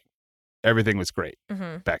was playing. Everything was great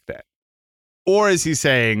Mm-hmm. back then. Or is he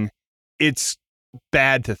saying it's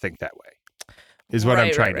bad to think that way? Is what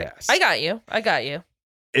I'm trying to ask. I got you.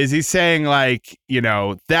 Is he saying, like, you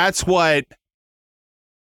know, that's what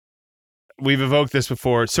we've evoked this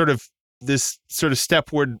before, sort of this sort of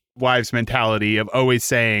Stepford Wives mentality of always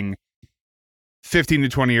saying 15 to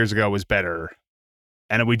 20 years ago was better.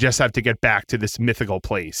 And we just have to get back to this mythical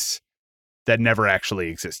place that never actually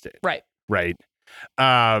existed. Right. Right.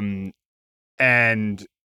 And,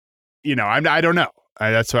 you know, I don't know.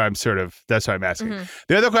 That's why I'm asking. Mm-hmm.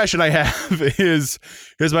 The other question I have is,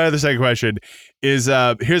 here's my other second question is,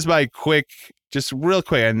 here's my quick, just real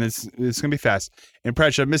quick, and it's going to be fast,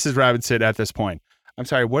 impression of Mrs. Robinson at this point. I'm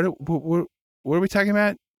sorry, what are we talking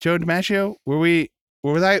about? Joe DiMaggio?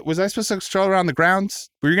 Was I supposed to stroll around the grounds?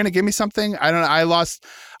 Were you going to give me something? I don't know. I'm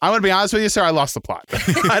going to be honest with you, sir. I lost the plot.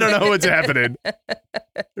 I don't know what's happening.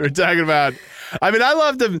 We're talking about, I mean, I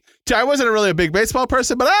loved him. I wasn't really a big baseball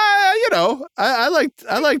person, but I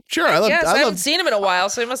haven't seen him in a while,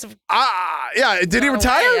 so he must have. Yeah. Did he gone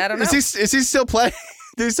retire? away. I don't know. Is he still playing?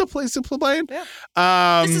 Did he still playing?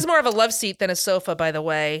 Yeah. This is more of a love seat than a sofa, by the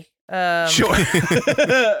way. Sure.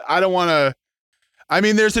 I don't want to. I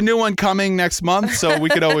mean, there's a new one coming next month, so we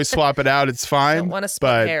could always swap it out. It's I fine. don't want to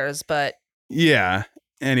split hairs, but yeah.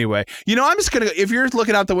 Anyway, you know, I'm just gonna. If you're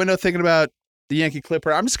looking out the window thinking about the Yankee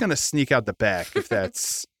Clipper, I'm just gonna sneak out the back. If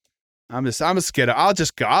that's, I'm a skidder. I'll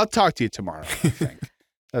just go. I'll talk to you tomorrow. I think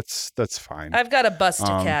that's fine. I've got a bus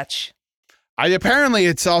to catch. Apparently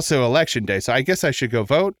it's also election day, so I guess I should go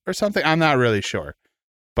vote or something. I'm not really sure,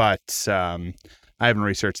 but I haven't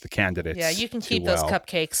researched the candidates. Yeah, you can too keep those well.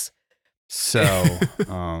 cupcakes. So,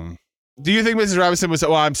 do you think Mrs. Robinson was?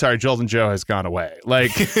 Well, I'm sorry, Jolton Joe has gone away.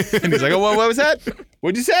 Like, and he's like, oh, what was that?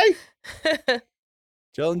 What'd you say?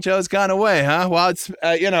 Jolton Joe's gone away, huh? Well, it's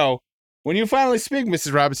when you finally speak,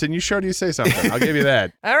 Mrs. Robinson, you sure do say something. I'll give you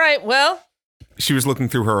that. All right, well. She was looking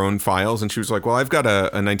through her own files and she was like, well, I've got a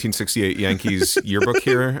 1968 Yankees yearbook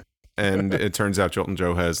here. And it turns out Jolton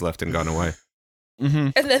Joe has left and gone away.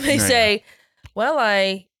 Mm-hmm. And then they say, well,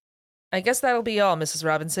 I guess that'll be all, Mrs.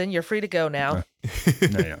 Robinson. You're free to go now.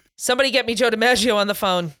 Yeah. Somebody get me Joe DiMaggio on the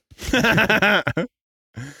phone.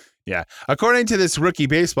 Yeah. According to this rookie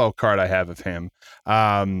baseball card I have of him,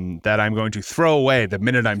 that I'm going to throw away the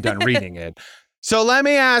minute I'm done reading it. So let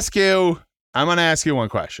me ask you, I'm going to ask you one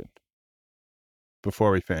question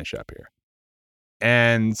before we finish up here.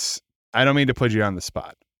 And I don't mean to put you on the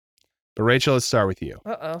spot, but Rachel, let's start with you.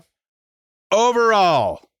 Uh-oh.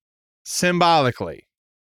 Overall, symbolically,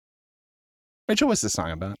 Rachel, what's this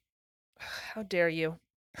song about? How dare you?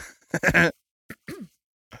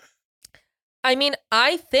 I mean,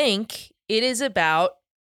 I think it is about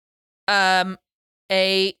a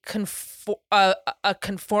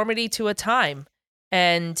conformity to a time,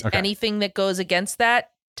 and anything that goes against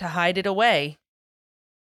that, to hide it away.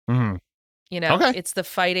 Mm-hmm. You know, Okay. It's the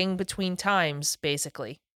fighting between times,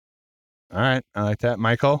 basically. All right. I like that.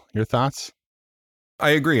 Michael, your thoughts?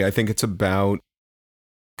 I agree. I think it's about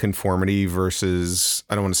conformity versus,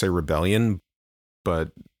 I don't want to say rebellion,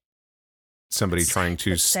 but somebody trying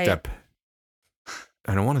to say step.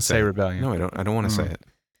 I don't want to say it. rebellion. No, I don't want to say it.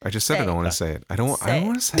 I just said I don't want to say it. I don't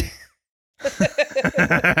want to say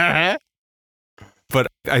it. But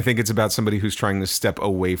I think it's about somebody who's trying to step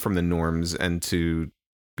away from the norms and to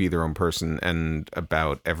be their own person, and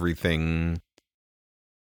about everything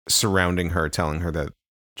surrounding her telling her that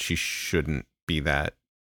she shouldn't be that.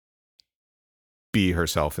 Be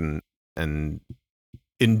herself, and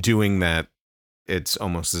in doing that, it's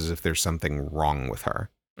almost as if there's something wrong with her.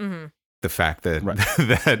 Mm-hmm. The fact that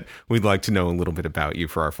that we'd like to know a little bit about you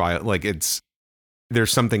for our file, like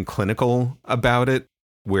there's something clinical about it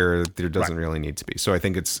where there doesn't really need to be. So I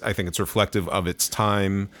think it's reflective of its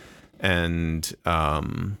time, and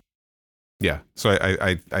yeah. So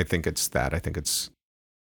I think it's that. I think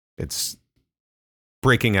it's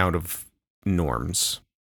breaking out of norms.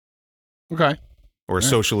 Okay. Or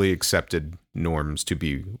socially accepted norms to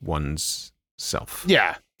be one's self.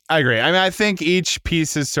 Yeah, I agree. I mean, I think each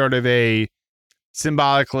piece is sort of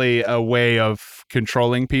symbolically a way of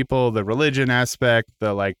controlling people. The religion aspect,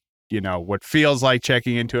 the what feels like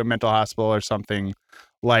checking into a mental hospital or something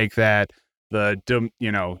like that. The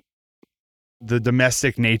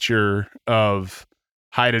domestic nature of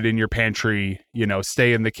hide it in your pantry,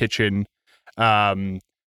 stay in the kitchen.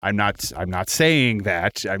 I'm not saying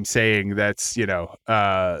that. I'm saying that's,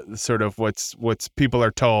 sort of what's people are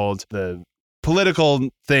told. The political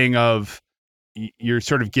thing of you're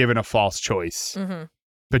sort of given a false choice,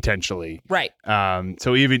 potentially. Right.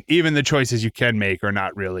 So even the choices you can make are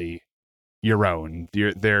not really your own.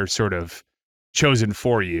 They're sort of chosen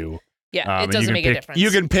for you. Yeah, it doesn't make a difference. You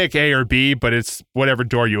can pick A or B, but it's whatever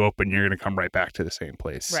door you open, you're going to come right back to the same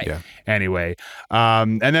place. Right. Yeah. Anyway,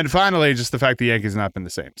 and then finally, just the fact the Yankees not been the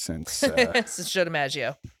same since Since Joe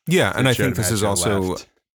DiMaggio. Yeah, and I think Joe this is DiMaggio also left.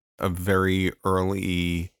 a very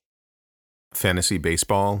early fantasy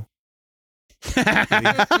baseball.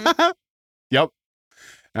 Yep.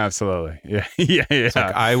 Absolutely. Yeah. Yeah. It's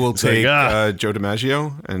like, I will take like, Joe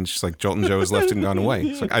DiMaggio, and she's like, Jolton Joe has left and gone away.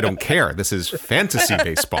 It's like, I don't care. This is fantasy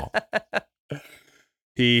baseball.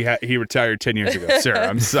 He retired 10 years ago, sir.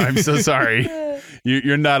 I'm so sorry.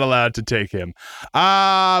 You're not allowed to take him.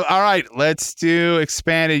 All right, let's do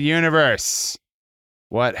expanded universe.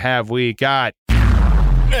 What have we got?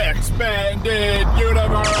 Expanded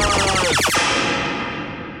universe.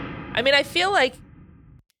 I mean, I feel like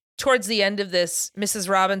towards the end of this, Mrs.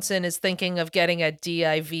 Robinson is thinking of getting a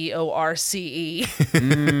DIVORCE.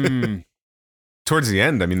 Towards the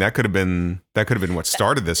end, I mean, that could have been what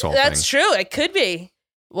started this whole thing. That's true. It could be.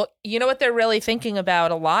 Well, you know what they're really thinking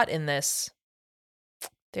about a lot in this?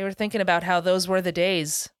 They were thinking about how those were the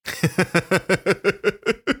days.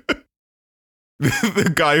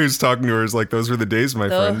 The guy who's talking to her is like, those were the days, my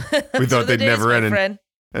friend. We thought they'd never end.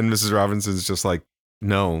 And Mrs. Robinson's just like,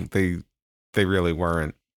 no, they really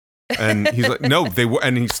weren't. And he's like, no, they were.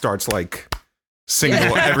 And he starts like singing.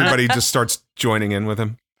 Everybody just starts joining in with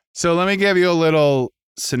him. So let me give you a little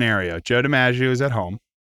scenario. Joe DiMaggio is at home.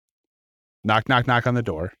 Knock, knock, knock on the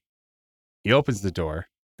door. He opens the door,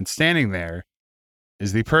 and standing there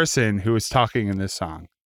is the person who is talking in this song.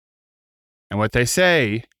 And what they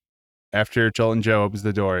say after Joel and Joe opens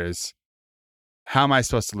the door is, how am I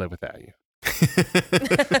supposed to live without you?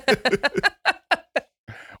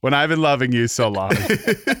 When I've been loving you so long.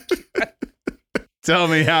 Tell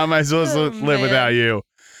me, how am I supposed to live without you?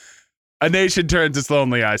 A nation turns its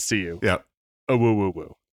lonely eyes to you. Yep. Oh, woo, woo,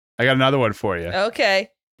 woo. I got another one for you. Okay.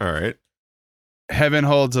 All right. Heaven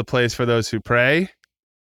holds a place for those who pray.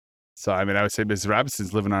 So, I mean, I would say Mrs.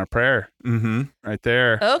 Robinson's living on a prayer. Mm-hmm. Right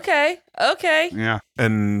there. Okay. Yeah.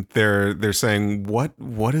 And they're saying, what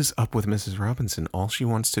is up with Mrs. Robinson? All she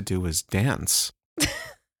wants to do is dance.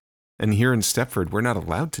 And here in Stepford, we're not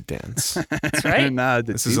allowed to dance. That's right.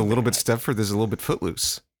 This is a little bit Stepford. This is a little bit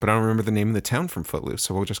Footloose. But I don't remember the name of the town from Footloose,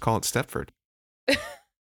 so we'll just call it Stepford.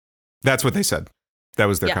 That's what they said. That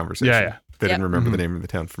was their conversation. Yeah. They didn't remember the name of the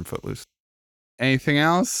town from Footloose. Anything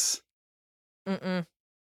else? Mm-mm.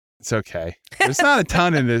 It's okay. There's not a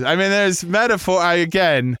ton in this. I mean, there's metaphor.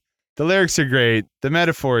 Again, the lyrics are great. The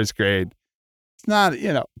metaphor is great. It's not,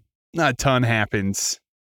 not a ton happens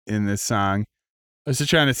in this song. I was just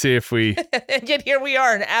trying to see if we. And yet here we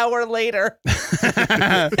are an hour later.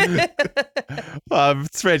 Well,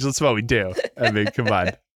 it's Rachel. It's what we do. I mean, come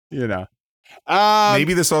on.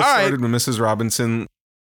 Maybe this all started when Mrs. Robinson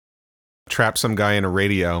trapped some guy in a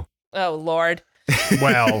radio. Oh, Lord.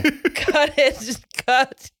 Well. Cut it. Just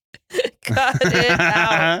cut it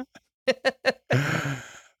out.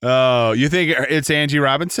 Oh, you think it's Angie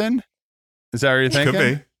Robinson? Is that what you're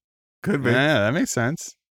thinking? Could be. Yeah, that makes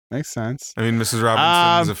sense. Makes sense. I mean, Mrs.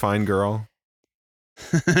 Robinson is a fine girl.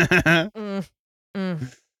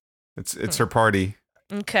 It's her party.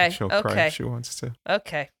 Okay. She'll cry if she wants to.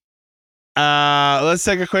 Okay. Let's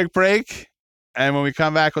take a quick break. And when we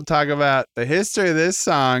come back, we'll talk about the history of this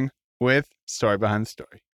song with Story Behind the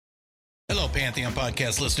Story. Hello, Pantheon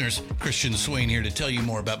Podcast listeners. Christian Swain here to tell you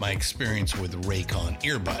more about my experience with Raycon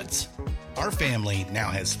earbuds. Our family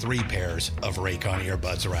now has 3 pairs of Raycon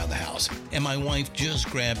earbuds around the house, and my wife just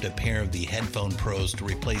grabbed a pair of the Headphone Pros to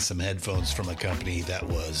replace some headphones from a company that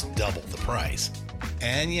was double the price.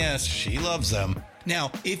 And yes, she loves them.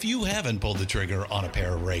 Now, if you haven't pulled the trigger on a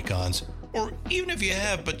pair of Raycons, or even if you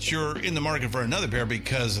have, but you're in the market for another pair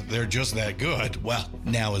because they're just that good, well,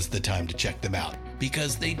 now is the time to check them out,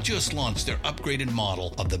 because they just launched their upgraded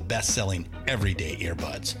model of the best-selling everyday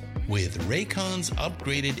earbuds. With Raycon's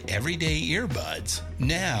upgraded everyday earbuds,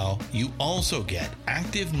 now you also get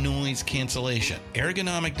active noise cancellation,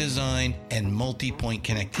 ergonomic design, and multi-point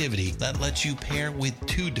connectivity that lets you pair with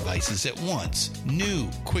 2 devices at once. New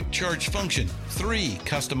quick charge function, 3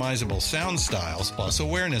 customizable sound styles, plus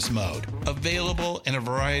awareness mode. Available in a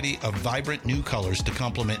variety of vibrant new colors to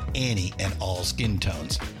complement any and all skin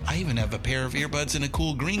tones. I even have a pair of earbuds in a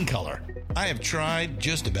cool green color. I have tried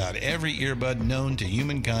just about every earbud known to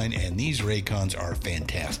humankind, and these Raycons are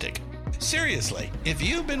fantastic. Seriously, if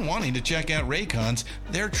you've been wanting to check out Raycons,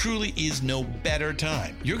 there truly is no better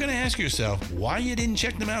time. You're going to ask yourself why you didn't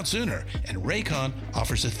check them out sooner, and Raycon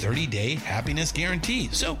offers a 30-day happiness guarantee.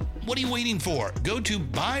 So what are you waiting for? Go to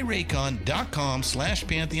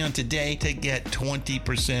buyraycon.com/Pantheon today to get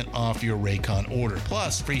 20% off your Raycon order,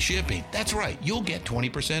 plus free shipping. That's right, you'll get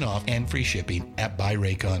 20% off and free shipping at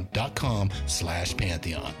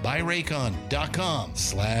buyraycon.com/Pantheon.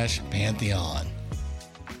 buyraycon.com/Pantheon.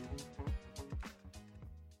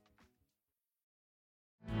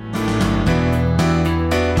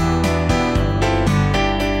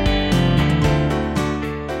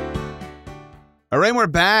 All right, we're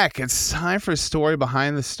back. It's time for a story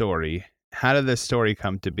behind the story. How did this story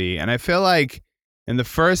come to be? And I feel like in the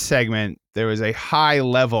first segment, there was a high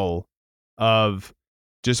level of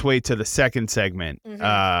just wait till the second segment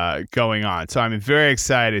going on. So I'm very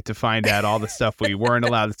excited to find out all the stuff we weren't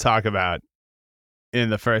allowed to talk about in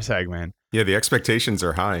the first segment. Yeah, the expectations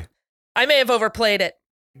are high. I may have overplayed it.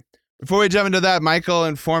 Before we jump into that, Michael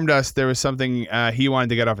informed us there was something he wanted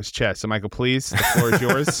to get off his chest. So, Michael, please, the floor is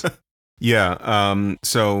yours. Yeah.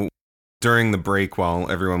 So during the break,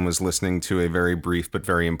 while everyone was listening to a very brief but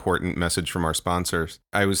very important message from our sponsors,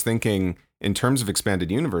 I was thinking, in terms of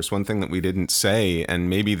expanded universe, one thing that we didn't say, and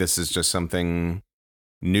maybe this is just something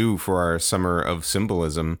new for our summer of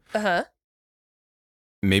symbolism.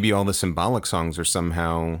 Maybe all the symbolic songs are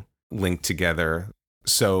somehow linked together.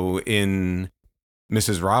 So in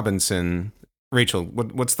Mrs. Robinson, Rachel,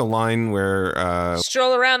 what's the line where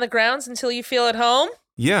stroll around the grounds until you feel at home?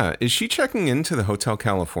 Yeah, is she checking into the Hotel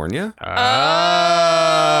California? Oh,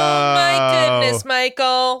 my goodness,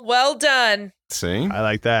 Michael. Well done. See? I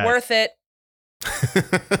like that. Worth it.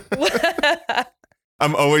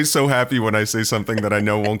 I'm always so happy when I say something that I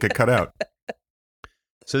know won't get cut out.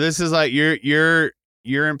 So this is like you're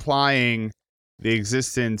implying the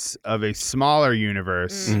existence of a smaller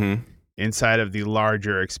universe inside of the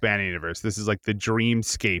larger expanding universe. This is like the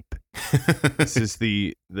dreamscape. This is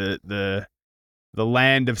the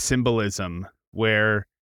land of symbolism where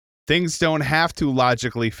things don't have to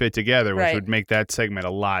logically fit together, which would make that segment a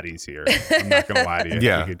lot easier. I'm not going to lie to you.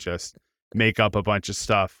 Yeah. If you could just make up a bunch of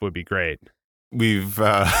stuff would be great. We've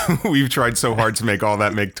tried so hard to make all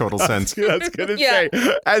that make total sense. That's going to say,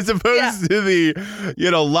 as opposed to the,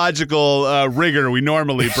 logical rigor we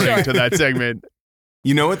normally bring to that segment.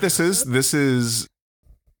 You know what this is?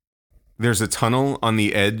 There's a tunnel on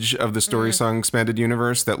the edge of the Story Song Expanded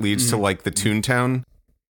Universe that leads to like the Toontown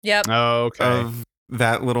of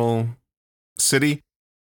that little city.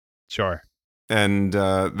 Sure. And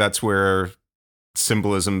that's where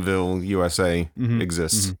Symbolismville, USA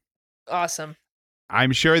exists. Awesome.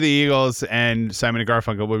 I'm sure the Eagles and Simon and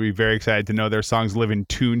Garfunkel would be very excited to know their songs live in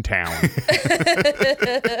Toontown.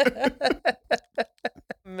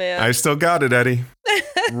 Man. I still got it, Eddie.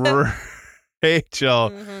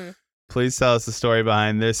 Rachel, Mm-hmm. please tell us the story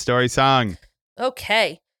behind this story song.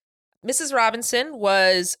 Okay. Mrs. Robinson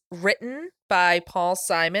was written by Paul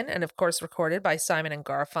Simon and, of course, recorded by Simon and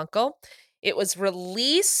Garfunkel. It was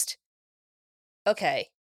released. Okay,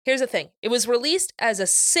 here's the thing. It was released as a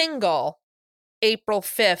single April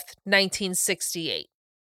 5th, 1968.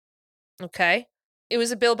 Okay. It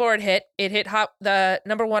was a Billboard hit. It hit the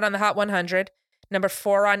number 1 on the Hot 100, number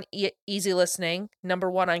 4 on Easy Listening, number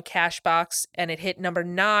 1 on Cashbox, and it hit number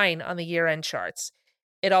 9 on the year-end charts.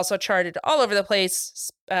 It also charted all over the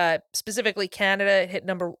place, specifically Canada. It hit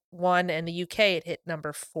number 1, and the UK, it hit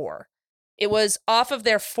number 4. It was off of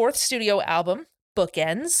their 4th studio album,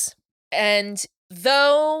 Bookends. And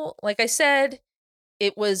though, like I said,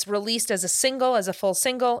 it was released as a single, as a full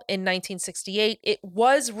single in 1968, it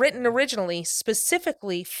was written originally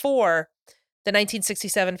specifically for the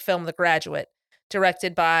 1967 film The Graduate,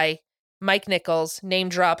 directed by Mike Nichols, name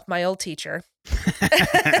drop my old teacher.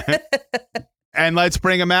 And let's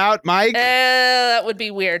bring him out, Mike. That would be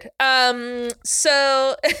weird.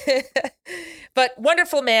 So, but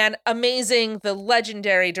wonderful man, amazing, the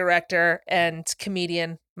legendary director and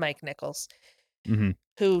comedian Mike Nichols,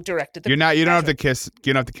 who directed the. You don't have to Graduate. kiss.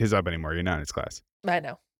 You don't have to kiss up anymore. You're not in his class. I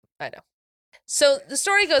know. So the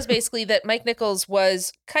story goes basically that Mike Nichols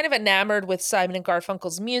was kind of enamored with Simon and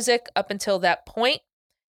Garfunkel's music up until that point,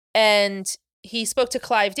 and he spoke to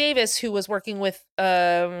Clive Davis, who was working with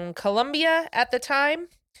Columbia at the time,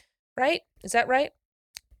 right? Is that right?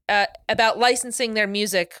 About licensing their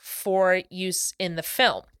music for use in the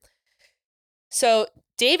film. So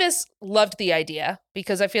Davis loved the idea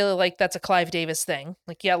because I feel like that's a Clive Davis thing.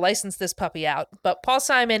 Like, yeah, license this puppy out. But Paul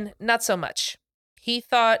Simon, not so much. He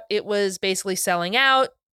thought it was basically selling out.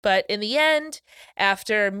 But in the end,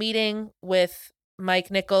 after meeting with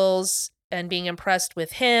Mike Nichols and being impressed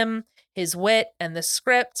with him, his wit, and the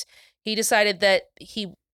script, he decided that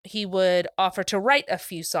he would offer to write a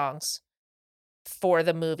few songs for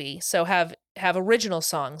the movie. So have original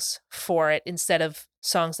songs for it instead of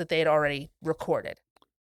songs that they had already recorded.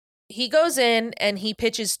 He goes in and he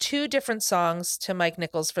pitches 2 different songs to Mike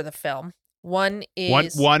Nichols for the film. One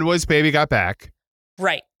is one was Baby Got Back.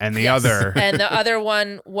 Right. And the other and the other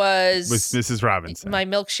one was Mrs. Robinson. My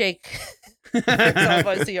milkshake.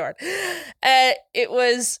 Was the yard. It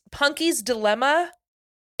was Punky's Dilemma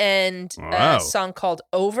and a song called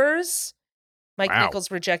Overs. Mike Nichols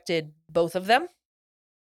rejected both of them.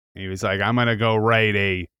 He was like, I'm going to go write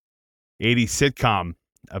a 80s sitcom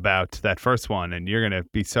about that first one, and you're going to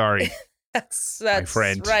be sorry. That's my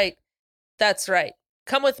friend. Right. That's right.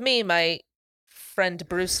 Come with me, my friend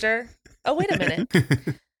Brewster. Oh, wait a minute.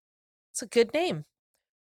 It's a good name.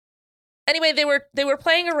 Anyway, they were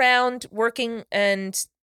playing around, working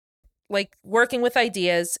with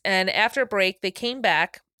ideas, and after a break, they came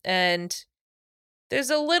back, and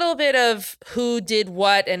there's a little bit of who did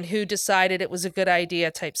what and who decided it was a good idea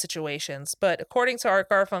type situations. But according to Art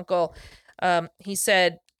Garfunkel, he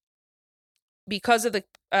said, because of the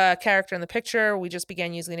character in the picture, we just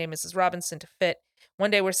began using the name Mrs. Robinson to fit.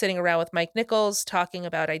 One day we're sitting around with Mike Nichols talking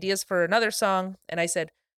about ideas for another song, and I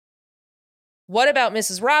said, what about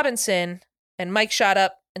Mrs. Robinson? And Mike shot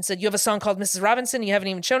up and said, you have a song called Mrs. Robinson? You haven't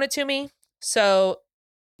even shown it to me? So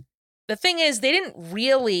the thing is, they didn't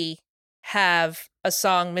really have a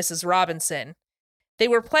song, Mrs. Robinson. They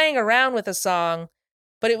were playing around with a song,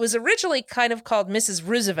 but it was originally kind of called Mrs.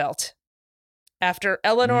 Roosevelt, after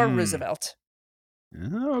Eleanor Roosevelt.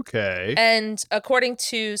 Okay. And according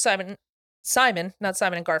to Simon, not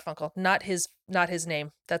Simon and Garfunkel, not his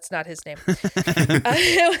name. That's not his name.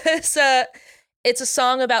 It's a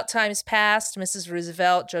song about times past, Mrs.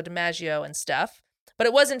 Roosevelt, Joe DiMaggio, and stuff. But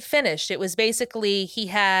it wasn't finished. It was basically, he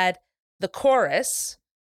had the chorus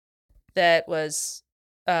that was,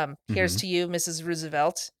 here's to you, Mrs.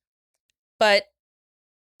 Roosevelt. But,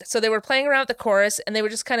 so they were playing around with the chorus, and they were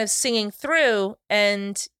just kind of singing through,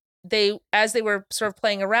 and as they were sort of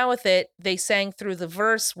playing around with it, they sang through the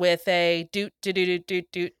verse with a doot, doot, doot,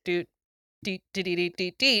 doot, doot, doot, doot, doot, doot,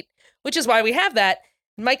 doot, doot, which is why we have that.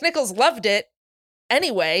 Mike Nichols loved it.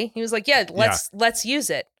 Anyway, he was like, yeah, let's use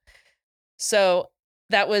it. So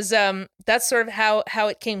that was that's sort of how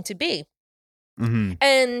it came to be. Mm-hmm.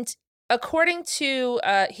 And according to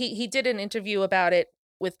he did an interview about it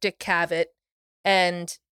with Dick Cavett,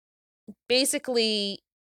 and basically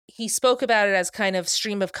he spoke about it as kind of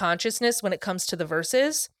stream of consciousness when it comes to the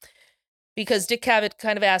verses, because Dick Cavett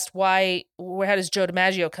kind of asked how does Joe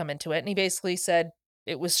DiMaggio come into it, and he basically said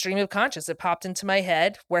it was stream of conscious. It popped into my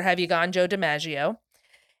head. Where have you gone, Joe DiMaggio?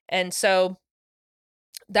 And so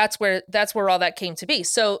that's where all that came to be.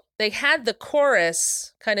 So they had the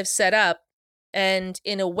chorus kind of set up, and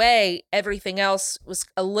in a way, everything else was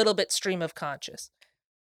a little bit stream of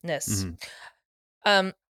consciousness.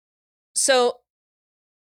 So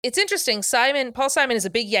it's interesting. Paul Simon is a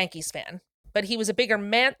big Yankees fan, but he was a bigger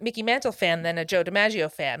Mickey Mantle fan than a Joe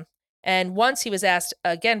DiMaggio fan. And once he was asked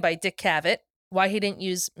again by Dick Cavett why he didn't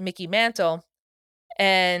use Mickey Mantle.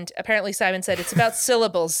 And apparently Simon said, it's about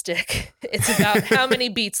syllables, Dick. It's about how many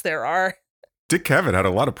beats there are. Dick Cavett had a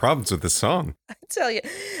lot of problems with this song. I tell you.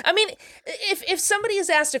 I mean, if somebody is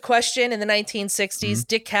asked a question in the 1960s,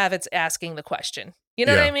 Dick Cavett's asking the question. You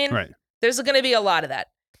know what I mean? Right. There's going to be a lot of that.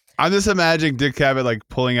 I'm just imagining Dick Cavett like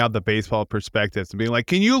pulling out the baseball perspectives and being like,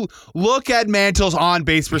 can you look at Mantle's on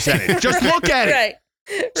base percentage? Just look at it. Right.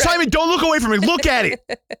 Simon, don't look away from me. Look at it.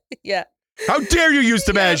 Yeah. How dare you use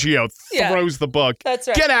DiMaggio? Yeah. Throws the book. That's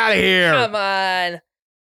right. Get out of here. Come on.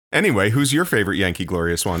 Anyway, who's your favorite Yankee,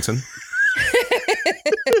 Gloria Swanson?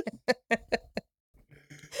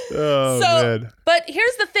 Oh, man. But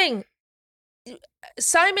here's the thing.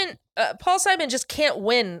 Paul Simon just can't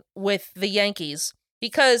win with the Yankees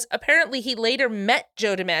because apparently he later met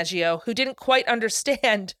Joe DiMaggio, who didn't quite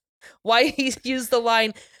understand why he used the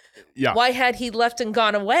line, why had he left and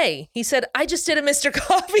gone away? He said, I just did a Mr.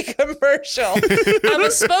 Coffee commercial. I'm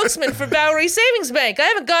a spokesman for Bowery Savings Bank. I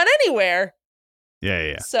haven't gone anywhere.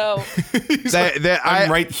 Yeah. So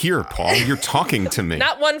I'm right here, Paul. You're talking to me.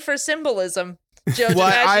 not one for symbolism. Joe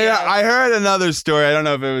Well, DiMaggio. I heard another story. I don't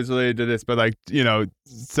know if it was related to this, but like,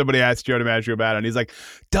 somebody asked Joe DiMaggio about it, and he's like,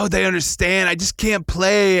 don't they understand? I just can't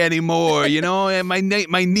play anymore, and my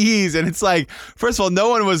knees. And it's like, first of all, no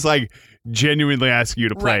one was like genuinely asking you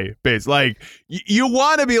to play bass. Like, you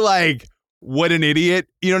want to be like, what an idiot,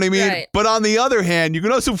 you know what I mean? Right. But on the other hand, you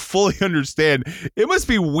can also fully understand it must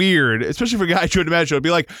be weird, especially for a guy Joe DiMaggio, to be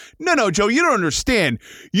like, no, Joe, you don't understand.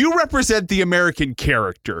 You represent the American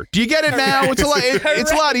character. Do you get it now? It's a lot.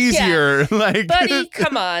 It's a lot easier. Yeah. Like, buddy,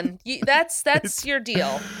 come on, that's your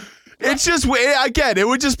deal. it's just again, it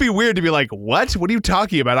would just be weird to be like, what? What are you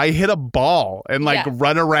talking about? I hit a ball and like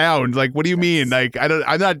run around. Like, what do you mean? Like,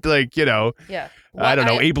 I'm not like Yeah. I don't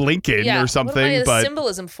know, Abe Lincoln or something. What am I but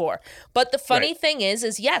symbolism for? But the funny thing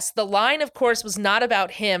is yes, the line, of course, was not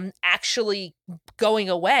about him actually going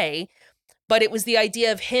away, but it was the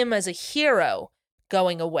idea of him as a hero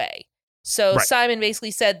going away. So Simon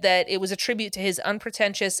basically said that it was a tribute to his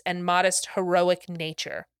unpretentious and modest, heroic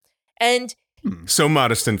nature. And so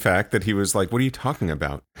modest, in fact, that he was like, what are you talking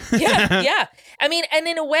about? yeah. I mean, and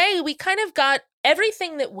in a way, we kind of got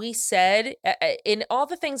everything that we said in all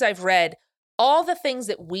the things I've read. All the things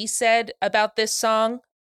that we said about this song,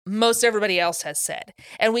 most everybody else has said.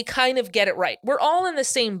 And we kind of get it right. We're all in the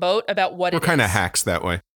same boat about what it is. We're kind of hacks that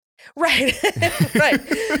way. Right.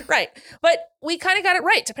 right. But we kind of got it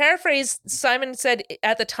right. To paraphrase, Simon said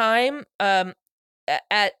at the time, at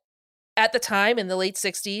the time in the late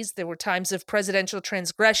 60s, there were times of presidential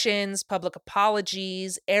transgressions, public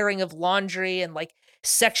apologies, airing of laundry, and like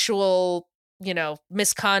sexual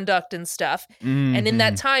misconduct and stuff. Mm-hmm. And in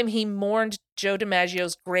that time, he mourned Joe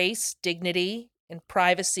DiMaggio's grace, dignity, and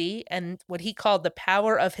privacy, and what he called the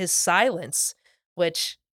power of his silence,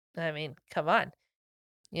 which, I mean, come on.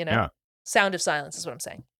 Sound of silence is what I'm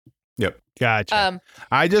saying. Yep. Gotcha.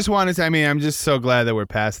 I just want to say, I'm just so glad that we're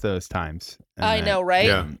past those times. I know, right?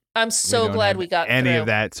 Yeah. I'm so glad we got any through of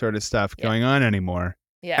that sort of stuff going on anymore.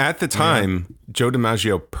 Yeah. At the time, Joe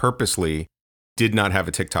DiMaggio purposely did not have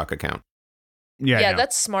a TikTok account. Yeah,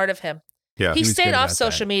 that's smart of him. Yeah. He was stayed good off about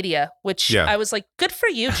social media, which Yeah. I was like, good for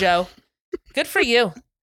you, Joe. Good for you.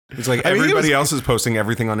 It's like I mean, everybody else is posting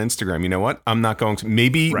everything on Instagram. You know what? I'm not going to.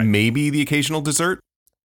 Maybe the occasional dessert.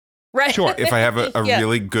 Right. Sure. If I have a Yeah.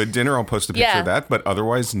 really good dinner, I'll post a picture of that. But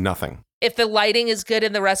otherwise, nothing. If the lighting is good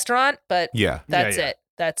in the restaurant, but Yeah. that's Yeah. it.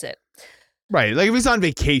 That's it. Right. Like if he's on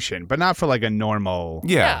vacation, but not for like a normal.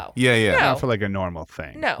 Yeah. No. Yeah. No. Not for like a normal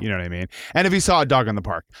thing. No. You know what I mean? And if he saw a dog in the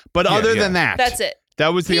park. But other than that, That's it. that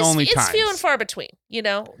was the only time. It's few and far between,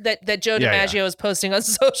 that Joe Yeah, DiMaggio is posting on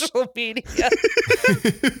social media.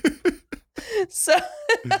 So,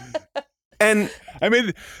 And I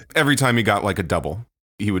mean, every time he got like a double,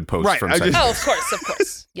 he would post Right, from I side. just- of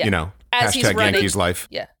course. Yeah. As he's hashtag running. Yankees life.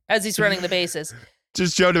 Yeah. As he's running the bases.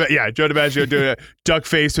 just Joe DiMaggio doing a duck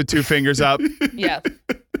face with two fingers up. Yeah.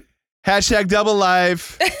 Hashtag double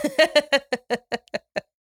live.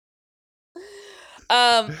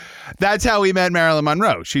 That's how we met Marilyn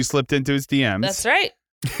Monroe. She slipped into his DMs. That's right.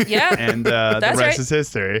 Yeah. And the That's rest right. is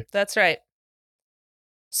history. That's right.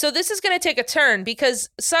 So this is going to take a turn because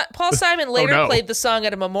Paul Simon later no. played the song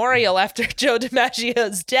at a memorial after Joe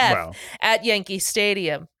DiMaggio's death Wow. at Yankee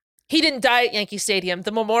Stadium. He didn't die at Yankee Stadium.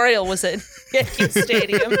 The memorial was at Yankee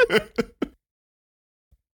Stadium.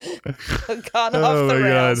 Gone off the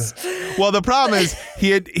rails. Well, the problem is he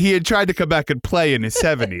had tried to come back and play in his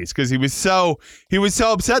 70s because he was so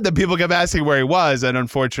upset that people kept asking where he was, and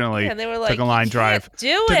unfortunately, Yeah, and they were like, took a line "You drive, can't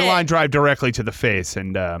do took it." a line drive directly to the face,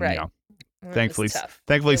 and Right. you know, It was thankfully tough.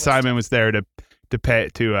 It was Simon was there to pay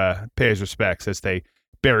his respects as they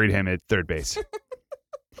buried him at third base.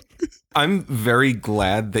 I'm very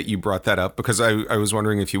glad that you brought that up because I was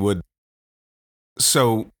wondering if you would.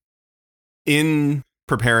 So, in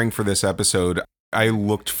preparing for this episode, I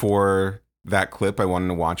looked for that clip. I wanted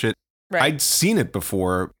to watch it. Right. I'd seen it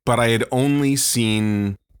before, but I had only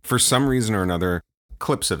seen, for some reason or another,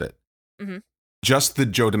 clips of it. Mm-hmm. Just the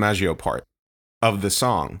Joe DiMaggio part of the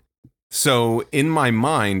song. So, in my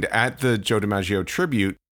mind, at the Joe DiMaggio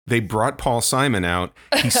tribute, they brought Paul Simon out.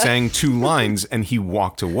 He sang 2 lines and he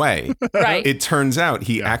walked away. Right. It turns out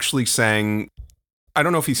he actually sang. I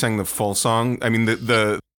don't know if he sang the full song. I mean,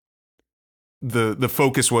 the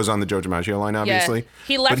focus was on the Joe DiMaggio line, obviously. Yeah.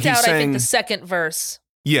 He left he out, I think, sang- the second verse.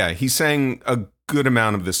 Yeah, he sang a good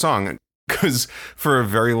amount of the song because for a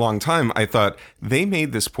very long time, I thought they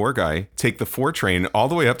made this poor guy take the 4 train all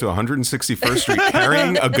the way up to 161st Street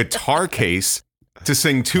carrying a guitar case to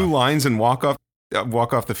sing 2 lines and walk off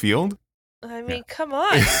the field. I mean, come on.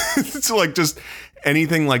 It's like just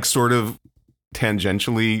anything like sort of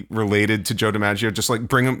tangentially related to Joe DiMaggio. Just like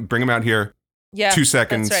bring him out here. Yeah. 2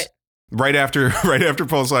 seconds. That's right. Right after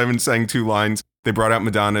Paul Simon sang 2 lines, they brought out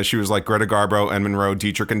Madonna. She was like Greta Garbo and Monroe,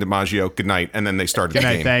 Dietrich and DiMaggio. Good night, and then they started Good the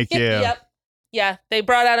night, game. thank you. Yep. Yeah. They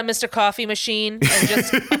brought out a Mr. Coffee machine and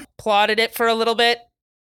just applauded it for a little bit.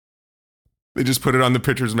 They just put it on the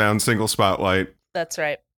pitcher's mound, single spotlight, That's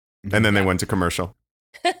right. and then they went to commercial.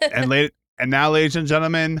 And now, ladies and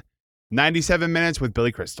gentlemen, 97 minutes with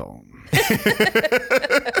Billy Crystal.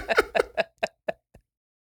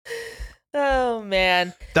 Oh,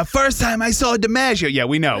 man. The first time I saw DiMaggio. Yeah,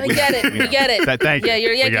 we know. We get it. We get it. Thank you. Yeah,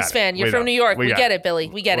 you're a We got Yankees it. fan. You're We from know. New York. We got get it, Billy.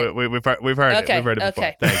 We get it. We've heard it. Okay, We've heard it before.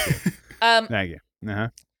 okay. Thank you. Thank you. Uh-huh.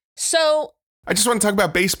 So, I just want to talk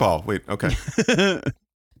about baseball. Wait, okay.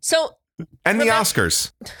 so And the Remember-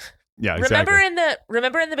 Oscars. Yeah, exactly.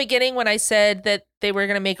 remember in the beginning when I said that they were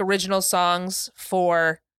going to make original songs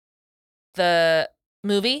for the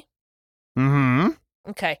movie? Mm-hmm.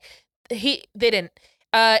 Okay. They didn't.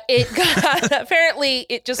 It got apparently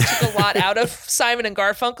it just took a lot out of Simon and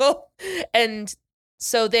Garfunkel, and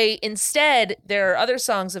so there are other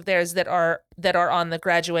songs of theirs that are on the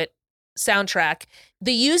Graduate soundtrack.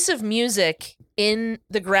 The use of music in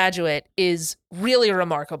The Graduate is really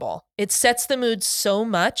remarkable. It sets the mood so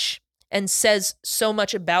much and says so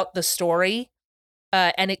much about the story,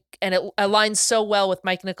 and it aligns so well with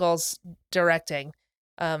Mike Nichols' directing.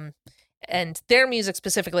 And their music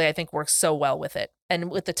specifically, I think, works so well with it.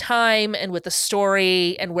 And with the time and with the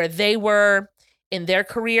story and where they were in their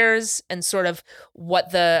careers and sort of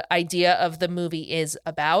what the idea of the movie is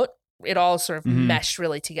about, it all sort of meshed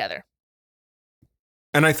really together.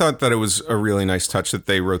 And I thought that it was a really nice touch that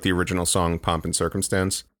they wrote the original song, Pomp and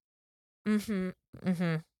Circumstance. Mm-hmm.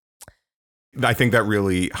 Mm-hmm. I think that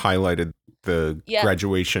really highlighted the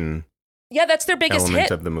graduation Yeah, that's their biggest element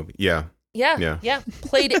hit. of the movie. Yeah. Yeah.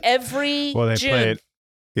 Played every Well, they June played.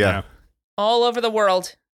 Yeah. all over the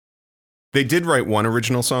world. They did write one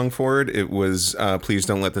original song for it. It was Please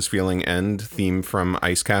Don't Let This Feeling End, theme from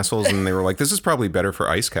Ice Castles. And they were like, this is probably better for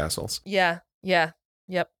Ice Castles. Yeah. Yep.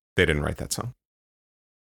 They didn't write that song.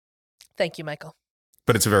 Thank you, Michael.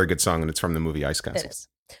 But it's a very good song, and it's from the movie Ice It Castles.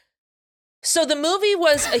 is. So the movie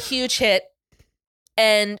was a huge hit,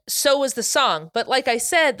 and so was the song. But like I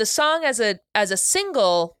said, the song as a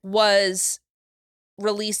single was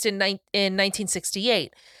released in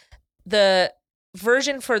 1968. The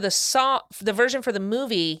version for the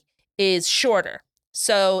movie is shorter.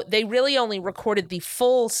 So they really only recorded the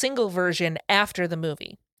full single version after the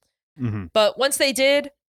movie. Mm-hmm. But once they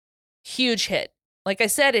did, huge hit. Like I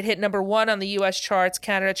said, it hit number 1 on the US charts,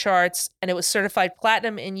 Canada charts, and it was certified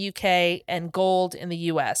platinum in UK and gold in the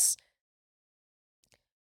US.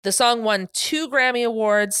 The song won 2 Grammy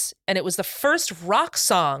Awards, and it was the first rock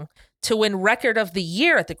song to win Record of the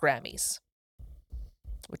Year at the Grammys,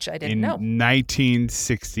 which I didn't know.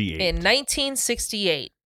 1968. In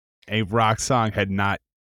 1968. A rock song had not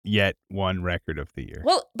yet won Record of the Year.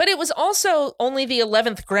 Well, but it was also only the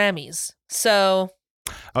 11th Grammys. So,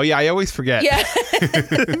 Oh, yeah, I always forget. yeah.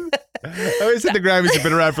 I always think the Grammys have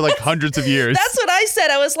been around for like hundreds of years. That's what I said.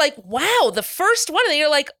 I was like, wow, the first one. And you're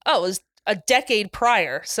like, oh, a decade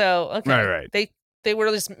prior. So okay, Right. They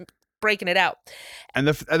were just breaking it out. And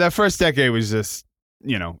that first decade was just,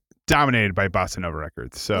 dominated by bossa nova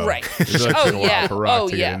records. So Right. it really took a while for rock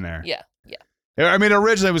to yeah. get in there. Yeah. I mean,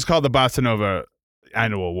 originally it was called the Bossa Nova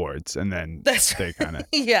Annual Awards, and then That's they kind of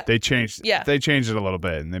Yeah. they changed Yeah. they changed it a little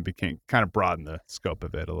bit, and they became kind of broadened the scope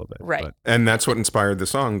of it a little bit. Right. But, And that's what inspired the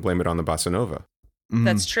song "Blame It on the Bossa Nova."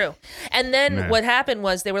 That's true. And then Yeah. what happened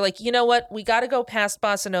was they were like, you know what? We got to go past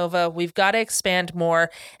bossa nova. We've got to expand more,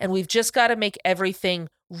 and we've just got to make everything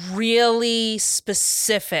really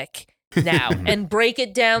specific now and break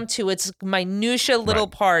it down to its minutia little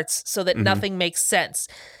parts so that nothing makes sense.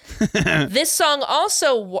 This song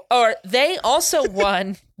they also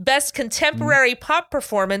won Best Contemporary Pop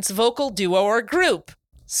Performance Vocal Duo or Group.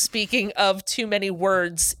 Speaking of too many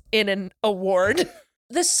words in an award.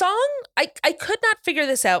 The song, I could not figure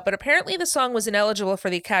this out, but apparently the song was ineligible for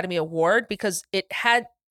the Academy Award because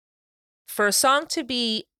for a song to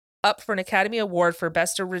be up for an Academy Award for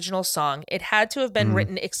Best Original Song, it had to have been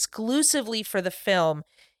written exclusively for the film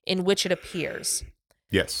in which it appears.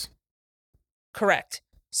 Yes. Correct.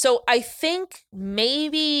 So I think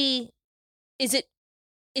maybe is it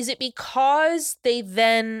because I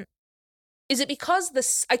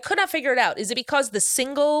could not figure it out. Is it because the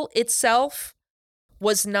single itself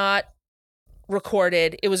was not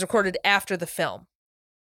recorded? It was recorded after the film.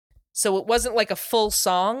 So it wasn't like a full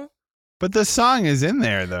song. But the song is in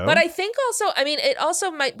there, though. But I think also, it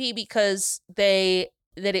also might be because but they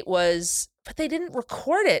didn't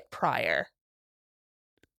record it prior.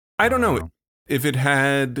 I don't know if it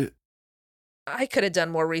had. I could have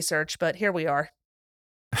done more research, but here we are.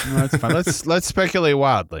 No, that's fine. Let's speculate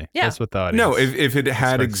wildly. Yeah. That's what the audience. No, if it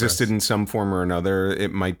had expects existed us. in some form or another,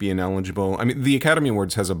 it might be ineligible. I mean, the Academy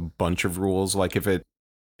Awards has a bunch of rules. Like if it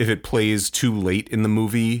plays too late in the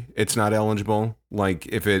movie, it's not eligible. Like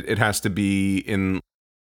if it has to be in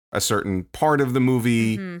a certain part of the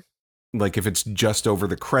movie, like if it's just over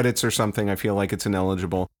the credits or something, I feel like it's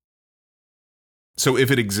ineligible. So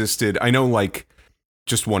if it existed, I know like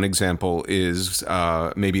just one example is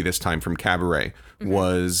maybe This Time from Cabaret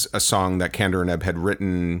was a song that Kander and Ebb had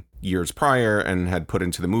written years prior and had put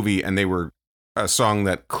into the movie, and they were a song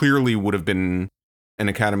that clearly would have been an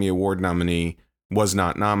Academy Award nominee, was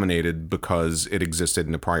not nominated because it existed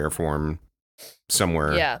in a prior form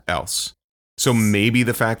somewhere else. So maybe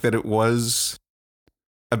the fact that it was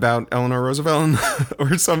about Eleanor Roosevelt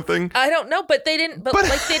or something. I don't know, but they didn't. But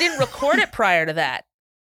like they didn't record it prior to that.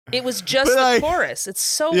 It was just the chorus. It's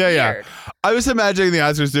so weird. Yeah. I was imagining the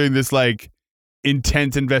Oscars doing this like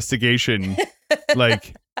intense investigation,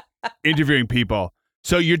 like interviewing people.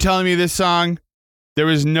 So you're telling me this song, there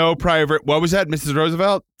was no prior. What was that, Mrs.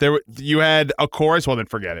 Roosevelt? You had a chorus. Well, then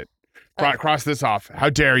forget it. Cross this off. How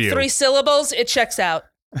dare you? 3 syllables. It checks out.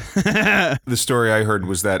 The story I heard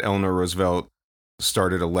was that Eleanor Roosevelt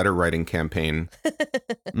started a letter writing campaign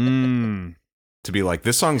to be like,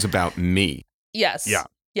 this song's about me. Yes. Yeah.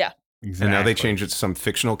 Yeah. Exactly. And now they changed it to some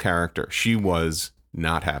fictional character. She was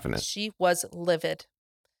not having it. She was livid.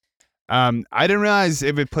 I didn't realize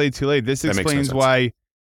if it played too late. This That makes no explains sense. why.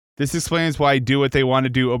 This explains why "Do What They Want to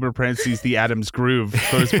Do" (open parentheses) the Adams Groove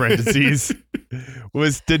close parentheses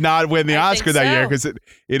did not win the I think Oscar that year so. because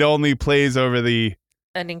it only plays over the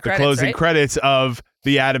Ending the credits, closing right? credits of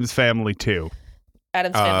the Adams Family 2.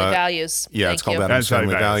 Adam's Family Values. Yeah, Thank it's called you. Adam's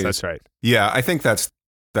Family Values. That's right. Yeah, I think that's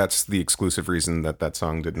the exclusive reason that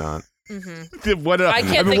song did not. I can't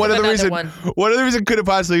think of another one. What other reason could it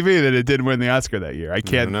possibly be that it didn't win the Oscar that year? I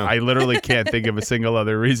can't. know. I literally can't think of a single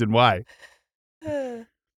other reason why.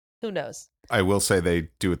 Who knows? I will say they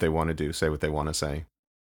do what they want to do, say what they want to say,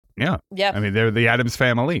 Yeah. Yep. I mean, they're the Adams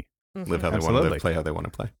Family. live how they want to Absolutely. live, play how they want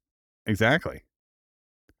to play. Exactly.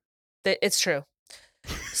 It's true.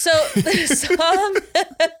 So the song.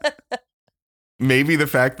 Maybe the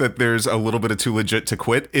fact that there's a little bit of Too Legit to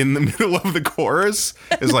Quit in the middle of the chorus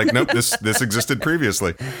is like, nope, this existed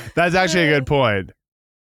previously. That's actually a good point.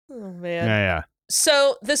 Oh man. Yeah.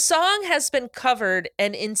 So the song has been covered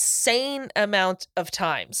an insane amount of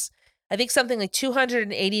times. I think something like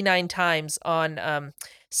 289 times on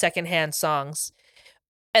secondhand songs.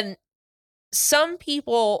 And some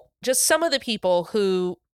people, just some of the people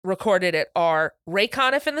who recorded it are Ray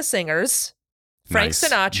Conniff and the Singers, Frank Nice.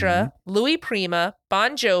 Sinatra, Louis Prima,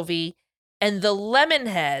 Bon Jovi, and the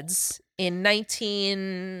Lemonheads in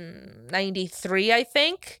 1993, I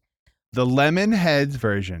think. The Lemonheads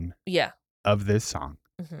version Yeah. of this song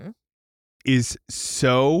hmm is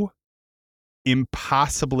so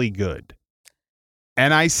impossibly good.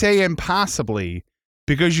 And I say impossibly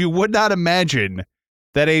because you would not imagine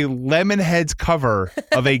that a Lemonheads cover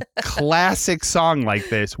of a classic song like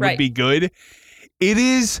this would Right. be good. It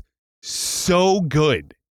is so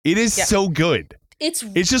good. It is so good. It's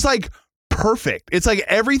It's just perfect. It's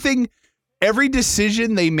every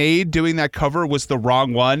decision they made doing that cover was the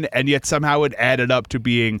wrong one, and yet somehow it added up to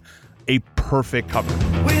being a perfect cover.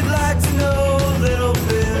 We'd like to know a little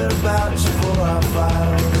bit about you for our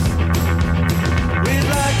files. We'd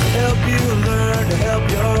like to help you learn to help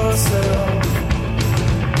yourself.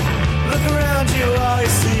 Look around you, all you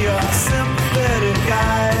see are sympathetic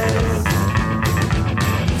eyes.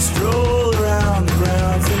 Stroll around the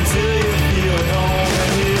grounds until you feel at home.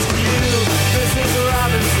 And here's you, Mrs.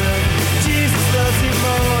 Robinson. Jesus loves you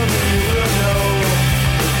more than you will know.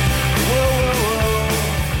 Whoa, whoa,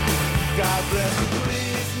 whoa. God bless you,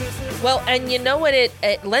 please, Mrs. well, and you know what it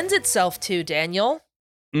lends itself to, Daniel?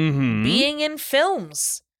 Mm-hmm. Being in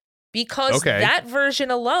films. Because Okay. that version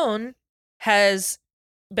alone has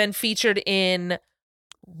been featured in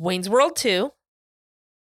Wayne's World 2,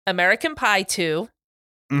 American Pie 2,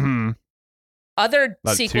 Mm-hmm. other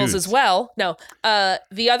Lot of sequels twos. as well. No,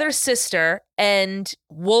 The Other Sister and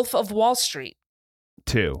Wolf of Wall Street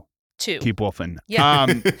 2. 2. Keep wolfing. Yeah.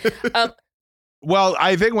 Um, well,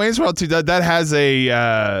 I think Wayne's World 2 that has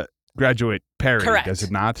a graduate parody, Correct. does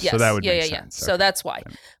it not? Yes. So that would yeah, make yeah, sense. yeah. So Okay. that's why.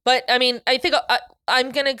 But I mean, I think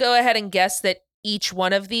I'm going to go ahead and guess that each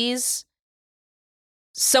one of these,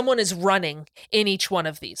 someone is running in each one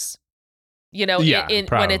of these. You know, Yeah,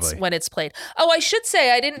 when it's played. Oh, I should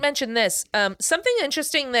say I didn't mention this. Something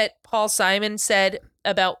interesting that Paul Simon said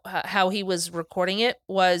about how he was recording it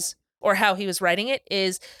was, or how he was writing it,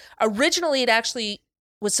 is originally it actually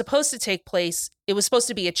was supposed to take place. It was supposed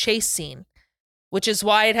to be a chase scene, which is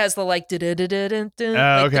why it has the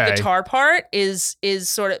the okay. guitar part is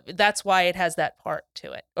sort of, that's why it has that part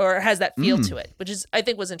to it, or has that feel to it, which is, I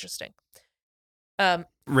think, was interesting.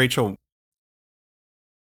 Rachel,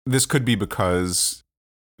 this could be because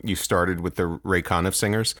you started with the Raycon of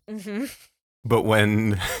singers, Mm-hmm. but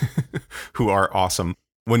when, who are awesome,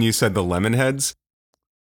 when you said the Lemonheads,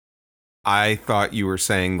 I thought you were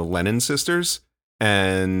saying the Lennon Sisters,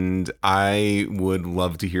 and I would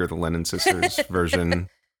love to hear the Lennon Sisters version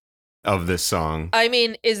of this song I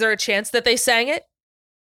mean, is there a chance that they sang it?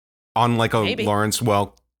 on like a Maybe. Lawrence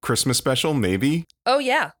Welk Christmas special, maybe. Oh,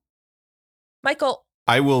 yeah. Michael,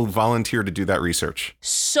 I will volunteer to do that research.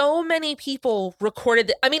 so many people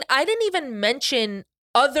recorded I mean, I didn't even mention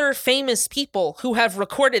other famous people who have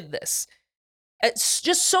recorded this. It's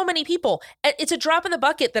just so many people. And it's a drop in the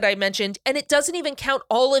bucket that I mentioned, and it doesn't even count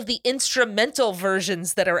all of the instrumental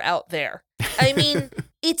versions that are out there. I mean,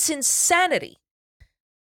 it's insanity.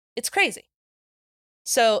 It's crazy.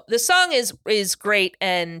 So the song is great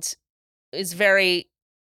and is very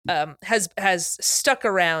has stuck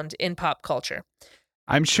around in pop culture.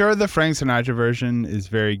 I'm sure the Frank Sinatra version is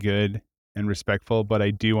very good and respectful, but I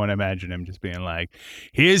do want to imagine him just being like,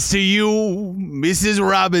 "Here's to you, Mrs.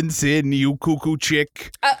 Robinson, you cuckoo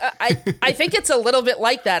chick." I think it's a little bit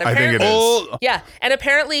like that. I think it Apparently, is. Oh, yeah, and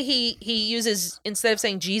apparently he uses, instead of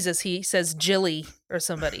saying Jesus, he says Jilly or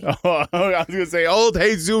somebody. I was gonna say, "Old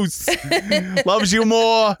Jesus loves you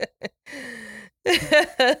more."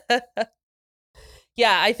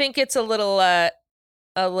 Yeah, I think it's a little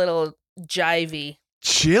jivey.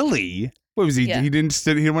 Chili. What was he? Yeah. He didn't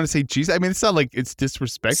want to say Jesus. I mean, it's not like it's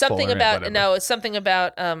disrespectful. Something or about whatever. no, it's something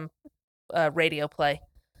about radio play.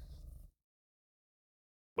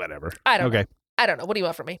 Whatever. I don't Okay. know. I don't know. What do you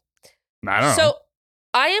want from me? I don't know. So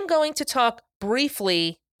I am going to talk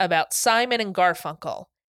briefly about Simon and Garfunkel.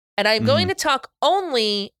 And I'm going to talk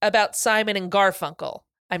only about Simon and Garfunkel.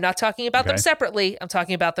 I'm not talking about them Okay. separately. I'm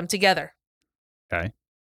talking about them together. Okay.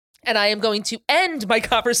 And I am going to end my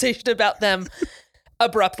conversation about them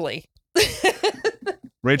abruptly.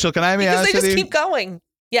 Rachel, can I be Because honest they just with you? keep going.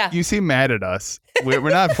 Yeah. You seem mad at us. We're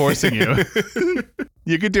not forcing you.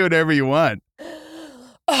 You can do whatever you want.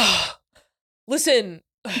 Oh, listen,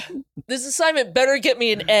 this assignment better get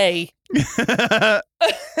me an A, but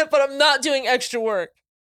I'm not doing extra work.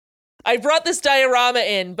 I brought this diorama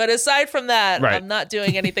in, but aside from that, Right. I'm not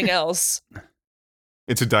doing anything else.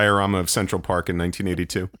 It's a diorama of Central Park in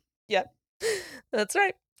 1982. That's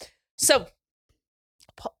right. So,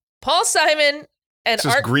 Paul Simon and It's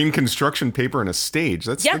just Art. green construction paper and a stage.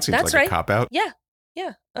 That Yeah, seems that's like right. a cop out. Yeah.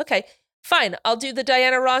 Okay. Fine. I'll do the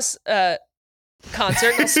Diana Ross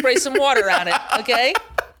concert and I'll spray some water on it. Okay.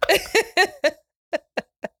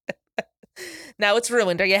 Now it's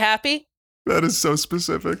ruined. Are you happy? That is so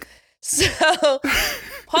specific. So,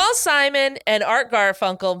 Paul Simon and Art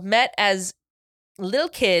Garfunkel met as little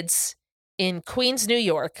kids in Queens, New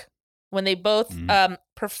York, when they both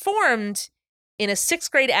performed in a 6th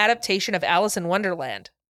grade adaptation of Alice in Wonderland.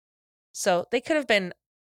 So they could have been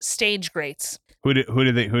stage greats. Who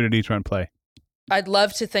did each one play? I'd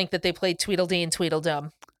love to think that they played Tweedledee and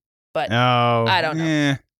Tweedledum, but Oh, I don't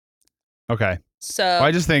know. Okay. So Well,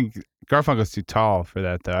 I just think Garfunkel's too tall for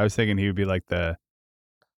that, though. I was thinking he would be like the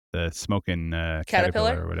smoking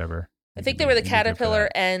caterpillar or whatever. I think they were the caterpillar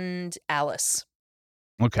and Alice.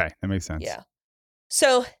 Okay, that makes sense. Yeah.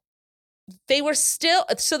 So they were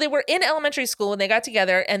in elementary school when they got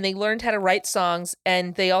together and they learned how to write songs,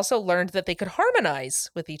 and they also learned that they could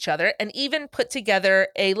harmonize with each other and even put together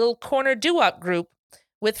a little corner doo-wop group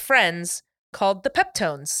with friends called the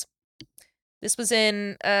Peptones. This was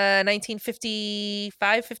in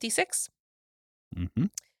 1955, 56. Mm-hmm.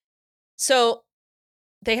 So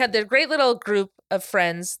they had their great little group of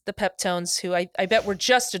friends, the Peptones, who I bet were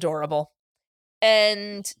just adorable.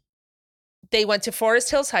 And they went to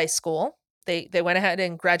Forest Hills High School. They went ahead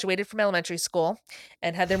and graduated from elementary school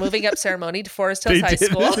and had their moving up ceremony to Forest Hills High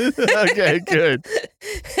School. Okay, good.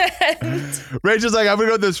 And Rachel's like, I'm going to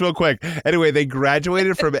go with this real quick. Anyway, they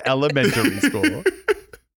graduated from elementary school.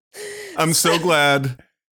 I'm so glad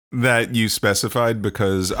that you specified,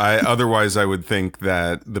 because otherwise I would think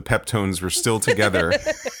that the Peptones were still together,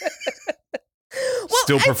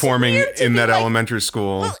 still performing in that elementary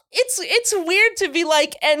school. Well, it's weird to be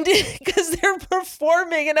like, and because they're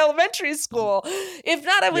performing in elementary school. If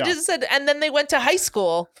not, I would just said, and then they went to high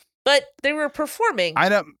school, but they were performing.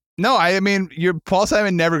 I mean, Paul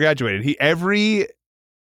Simon never graduated.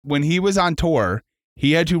 When he was on tour,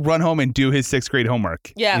 he had to run home and do his 6th grade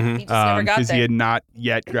homework. Yeah, he just never got there. Because he had not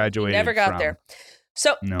yet graduated. He never got there.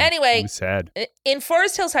 So anyway, it was sad. In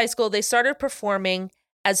Forest Hills High School, they started performing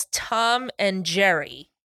as Tom and Jerry,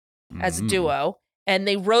 as a duo, and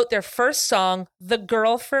they wrote their first song, "The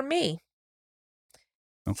Girl for Me."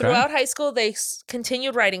 Okay. Throughout high school, they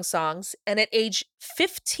continued writing songs, and at age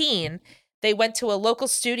 15, they went to a local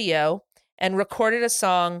studio and recorded a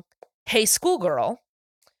song, "Hey Schoolgirl,"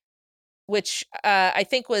 which I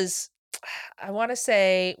think was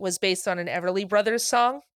based on an Everly Brothers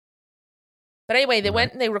song. But anyway, they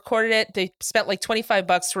went and they recorded it. They spent like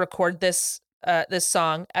 $25 to record this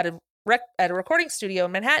song at a recording studio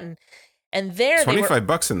in Manhattan. And there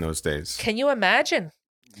 $25 in those days. Can you imagine?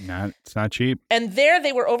 It's not cheap. And there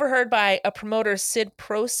they were overheard by a promoter, Sid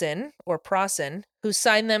Prosen, who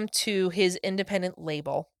signed them to his independent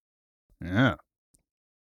label. Yeah.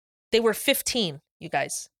 They were 15, you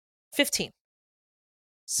guys. 15.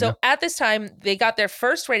 So at this time, they got their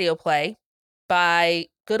first radio play by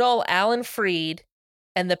good old Alan Freed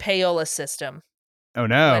and the Payola System. Oh,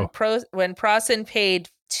 no. When Prosen paid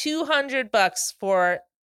 $200 for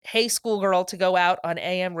 "Hey Schoolgirl" to go out on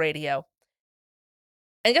AM radio.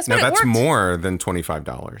 And guess what? Now, that's it worked. more than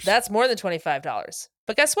 $25. That's more than $25.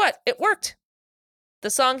 But guess what? It worked. The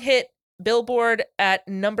song hit Billboard at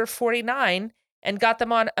number 49 and got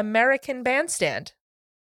them on American Bandstand.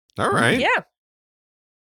 All right. Yeah.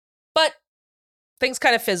 But things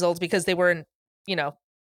kind of fizzled because they were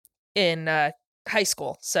in high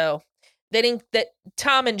school. So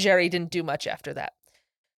Tom and Jerry didn't do much after that.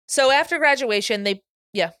 So after graduation, The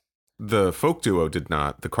folk duo did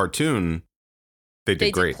not. The cartoon, they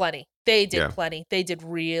did great. Plenty. They did plenty. They did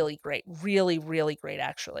really great. Really, really great,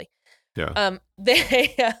 actually. Yeah.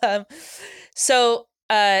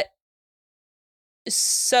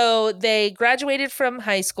 So they graduated from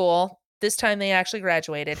high school. This time they actually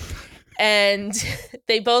graduated. And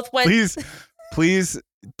they both went. Please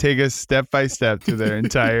take us step by step to their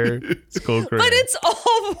entire school career. But it's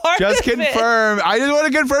all part just of confirm. I just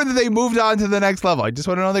want to confirm that they moved on to the next level. I just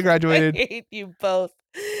want to know they graduated. I hate you both.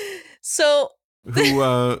 So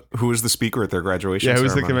who was the speaker at their graduation who ceremony?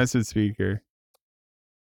 was the commencement speaker?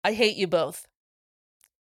 I hate you both.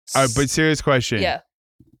 But serious question. Yeah.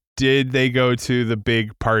 Did they go to the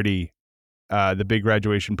big party, the big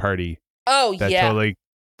graduation party? Oh,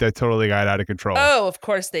 That totally got out of control. Oh, of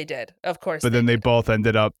course they did. Of course. But then they both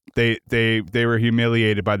ended up, they were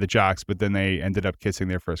humiliated by the jocks, but then they ended up kissing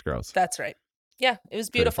their first girls. That's right. Yeah, it was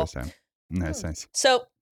beautiful. For the first time. That's nice. So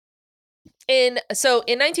in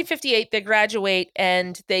 1958, they graduate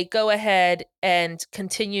and they go ahead and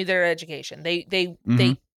continue their education. They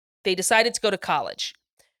decided to go to college.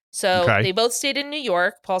 So they both stayed in New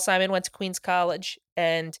York. Paul Simon went to Queens College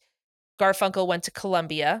and Garfunkel went to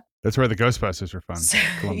Columbia. That's where the Ghostbusters were from.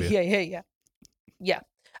 Columbia. Yeah.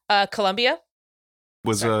 Columbia.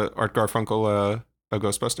 Was Art Garfunkel a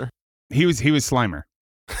Ghostbuster? He was Slimer.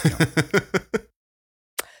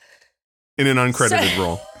 In an uncredited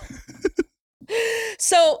role.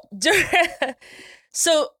 So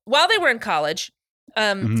while they were in college,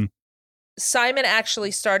 Simon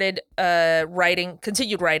actually started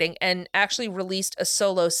continued writing, and actually released a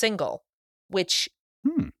solo single, which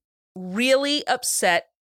really upset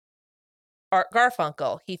Art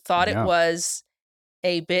Garfunkel. He thought it was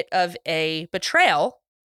a bit of a betrayal,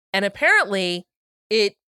 and apparently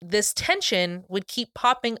this tension would keep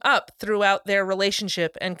popping up throughout their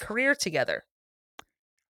relationship and career together.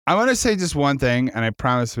 I want to say just one thing, and I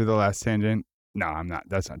promise to be the last tangent. No, I'm not.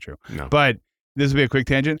 That's not true. No. But this will be a quick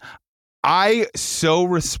tangent. I so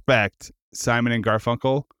respect Simon and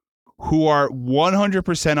Garfunkel, who are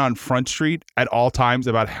 100% on Front Street at all times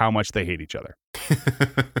about how much they hate each other.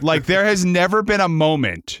 Like, there has never been a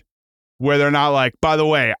moment where they're not like, by the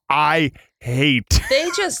way, I hate They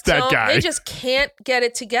just that guy. They just can't get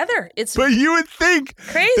it together. It's But you would think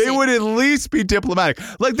crazy. they would at least be diplomatic.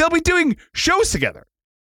 Like, they'll be doing shows together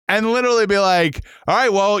and literally be like, all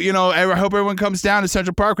right, well, I hope everyone comes down to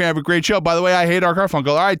Central Park. We have a great show. By the way, I hate our Garfunkel.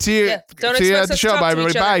 All right, see you. Yeah, don't See you expect at the us to show. talk Bye, to each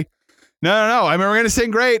everybody. other. Bye. No. I mean, we're going to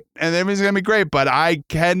sing great and everything's going to be great, but I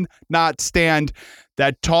cannot stand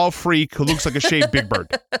that tall freak who looks like a shaved Big Bird.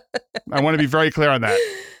 I want to be very clear on that.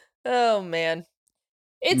 Oh man.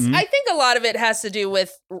 It's Mhm. I think a lot of it has to do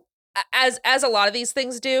with as a lot of these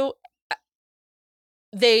things do,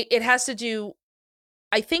 it has to do,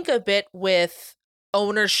 I think, a bit with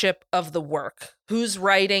ownership of the work. Who's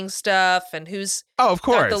writing stuff and who's Oh, of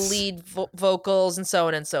got course. the lead vocals and so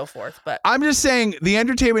on and so forth. But I'm just saying the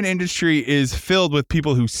entertainment industry is filled with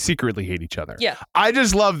people who secretly hate each other. yeah. I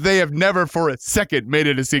just love they have never for a second made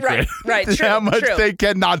it a secret. Right, true, How much true. they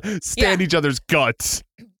cannot stand Yeah. each other's guts.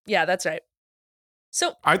 Yeah, that's right.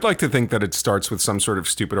 So I'd like to think that it starts with some sort of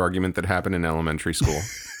stupid argument that happened in elementary school.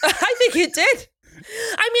 I think it did.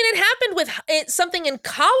 I mean, it happened with something in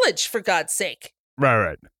college, for God's sake.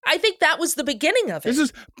 Right. I think that was the beginning of it. This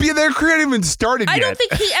is their career hadn't even started yet. I don't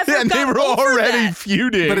think he ever and got they were over already that.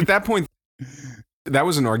 feuding. But at that point, that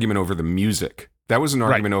was an argument over the music. That was an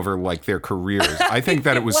argument over like their careers. I think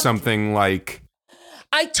that it was something like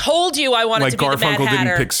I told you I wanted to be the Mad Garfunkel Hatter.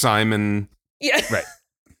 didn't pick Simon Yeah. Right.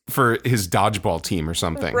 for his dodgeball team or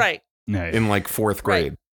something. Right. Yeah, In like fourth Right.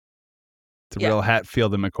 grade. it's a Yeah. real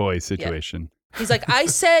Hatfield and McCoy situation. He's like, I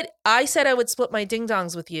said I would split my ding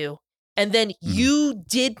dongs with you, and then you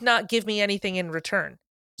did not give me anything in return.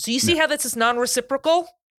 So you see how this is non-reciprocal?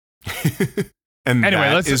 And Anyway,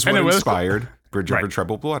 that let's- is what anyway, let's go- inspired Bridge Over Right.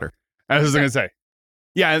 Troubled Water. I was going to say.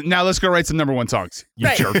 Yeah, now let's go write some number one songs. You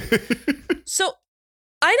Right. jerk. So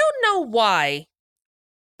I don't know why.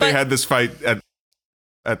 They But- had this fight at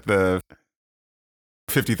the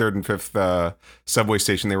 53rd and 5th subway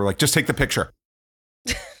station. They were like, just take the picture.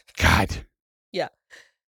 God.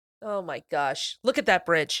 Oh my gosh. Look at that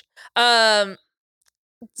bridge.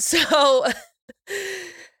 So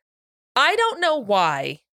I don't know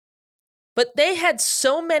why, but they had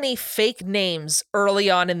so many fake names early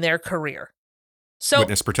on in their career. So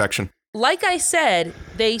Witness protection. like I said,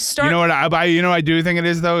 they start You know what I do think it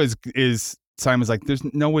is though is Simon's like there's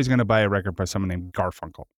no way he's going to buy a record by someone named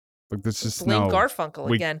Garfunkel. Like there's just blame no Garfunkel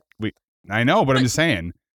we- again. I know, but I'm just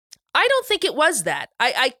saying. I don't think it was that.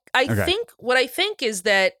 I Okay. think what I think is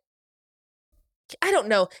that I don't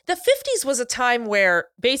know. The 50s was a time where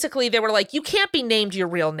basically they were like, you can't be named your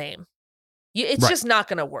real name. It's Right. just not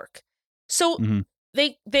going to work. So Mhm.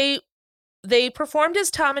 they performed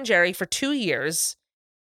as Tom and Jerry for 2 years,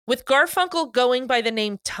 with Garfunkel going by the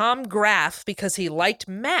name Tom Graff because he liked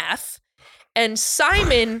math, and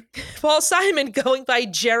Paul Simon going by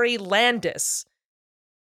Jerry Landis.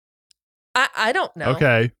 I don't know.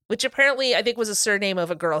 Okay. Which apparently I think was a surname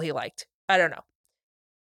of a girl he liked. I don't know.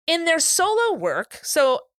 In their solo work,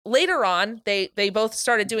 so later on, they both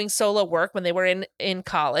started doing solo work when they were in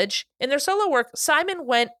college. In their solo work, Simon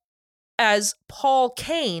went as Paul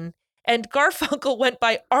Kane and Garfunkel went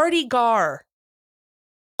by Artie Garr.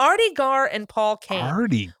 Artie Garr and Paul Kane.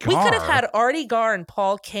 Artie Garr. We could have had Artie Garr and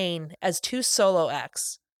Paul Kane as two solo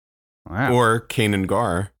acts. Wow. Or Kane and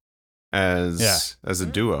Gar as a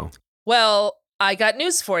duo. Well, I got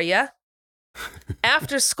news for you.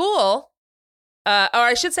 After school, or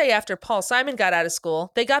I should say after Paul Simon got out of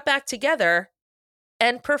school, they got back together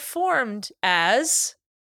and performed as,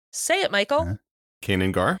 say it, Michael, Huh? Kane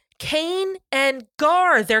and Gar? Kane and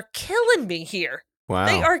Gar. They're killing me here. Wow.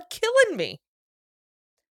 They are killing me.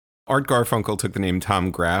 Art Garfunkel took the name Tom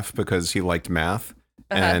Graff because he liked math.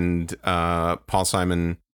 Uh-huh. And Paul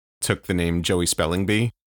Simon took the name Joey Spelling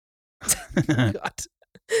Bee. God.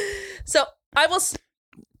 So I will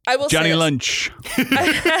Johnny say this. Lunch.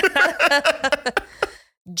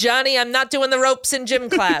 Johnny, I'm not doing the ropes in gym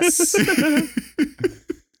class.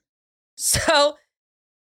 So,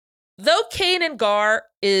 though Kane and Gar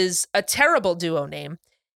is a terrible duo name,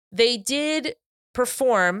 They did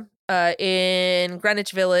perform in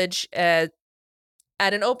Greenwich Village at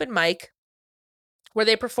an open mic where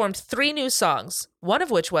they performed 3 new songs, one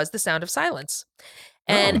of which was The Sound of Silence.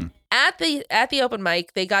 And at the open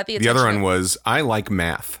mic, they got the attention. The other one was I Like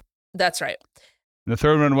Math. That's right. The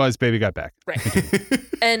third one was Baby Got Back.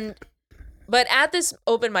 Right. But at this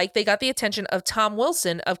open mic, they got the attention of Tom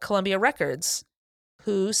Wilson of Columbia Records,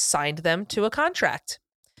 who signed them to a contract.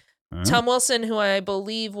 Oh. Tom Wilson, who I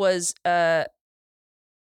believe was very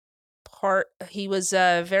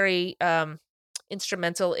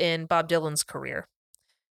instrumental in Bob Dylan's career.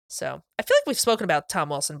 So I feel like we've spoken about Tom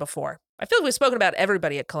Wilson before. I feel like we've spoken about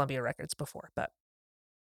everybody at Columbia Records before, but.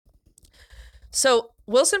 So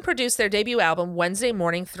Wilson produced their debut album Wednesday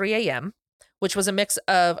morning, 3 a.m., which was a mix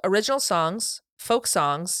of original songs, folk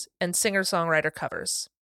songs, and singer-songwriter covers.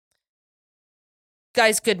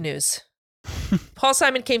 Guys, good news. Paul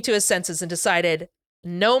Simon came to his senses and decided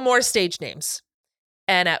no more stage names.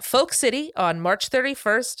 And at Folk City on March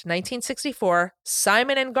 31st, 1964,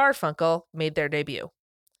 Simon and Garfunkel made their debut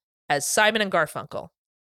as Simon and Garfunkel.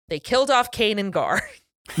 They killed off Kane and Gar.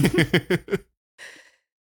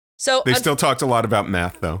 So They still talked a lot about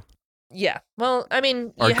math, though. Yeah. Well, I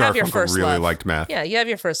mean, Art you have your Garfunkel first really love. liked math. Yeah, you have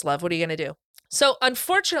your first love. What are you going to do? So,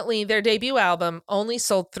 unfortunately, their debut album only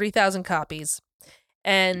sold 3,000 copies.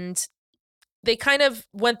 And they kind of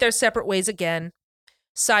went their separate ways again.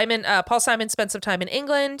 Paul Simon spent some time in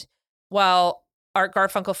England, while Art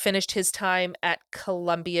Garfunkel finished his time at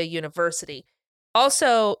Columbia University.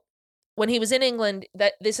 Also, when he was in England,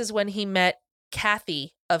 this is when he met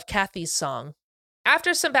Kathy of Kathy's Song.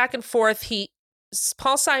 After some back and forth,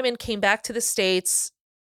 Paul Simon came back to the States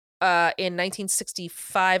in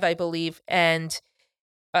 1965, I believe, and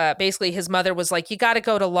basically his mother was like, you got to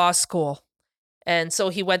go to law school. And so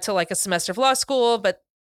he went to like a semester of law school, but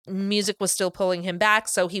music was still pulling him back.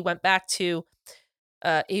 So he went back to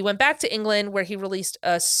England, where he released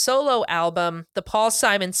a solo album, the Paul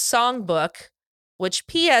Simon Songbook, which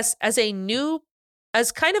P.S. as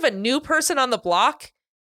kind of a new person on the block,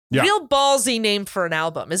 real ballsy name for an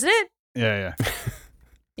album, isn't it? Yeah.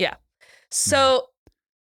 Yeah. So,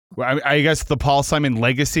 well, I guess the Paul Simon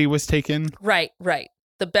legacy was taken. Right.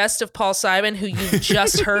 The best of Paul Simon, who you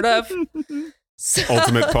just heard of. So,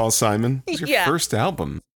 Ultimate Paul Simon. It's your Yeah. first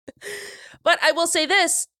album. But I will say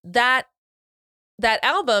this, that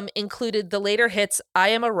album included the later hits I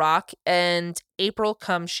Am a Rock and April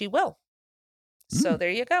Come She Will. So there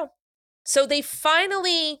you go. So they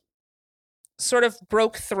finally sort of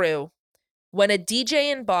broke through when a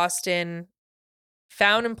DJ in Boston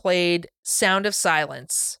found and played Sound of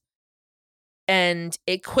Silence, and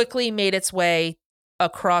it quickly made its way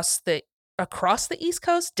across the East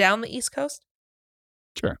Coast, down the East Coast.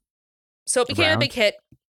 Sure. So it became a big hit,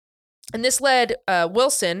 and this led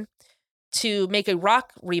Wilson to make a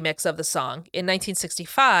rock remix of the song in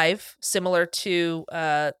 1965, similar to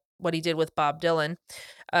what he did with Bob Dylan,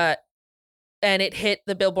 and it hit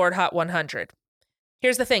the Billboard Hot 100.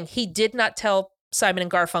 Here's the thing: he did not tell Simon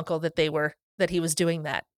and Garfunkel that he was doing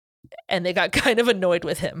that, and they got kind of annoyed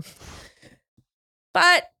with him.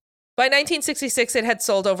 But by 1966, it had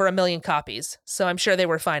sold over 1 million copies, so I'm sure they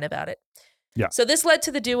were fine about it. Yeah. So this led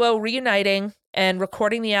to the duo reuniting and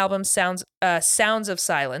recording the album Sounds of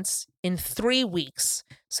Silence in 3 weeks.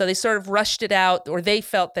 So they sort of rushed it out, or they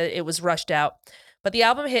felt that it was rushed out. But the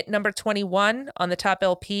album hit number 21 on the top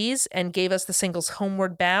LPs and gave us the singles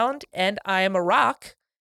Homeward Bound and I Am a Rock,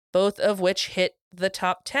 both of which hit the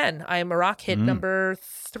top 10. I Am a Rock hit number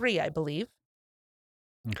 3, I believe.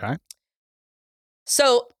 Okay.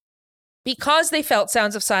 So because they felt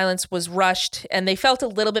Sounds of Silence was rushed and they felt a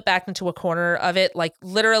little bit backed into a corner of it, like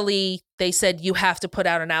literally they said, you have to put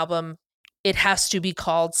out an album. It has to be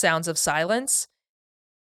called Sounds of Silence.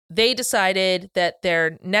 They decided that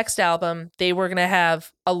their next album, they were going to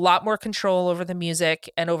have a lot more control over the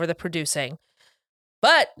music and over the producing.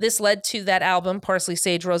 But this led to that album, Parsley,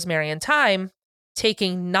 Sage, Rosemary, and Thyme,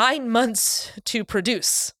 taking 9 months to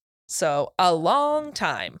produce. So a long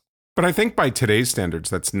time. But I think by today's standards,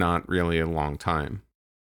 that's not really a long time.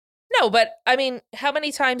 No, but I mean, how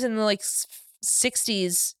many times in the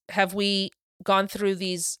 60s have we gone through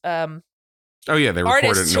these Oh yeah, they recorded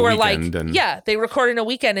artists in who a are like, weekend, and they record in a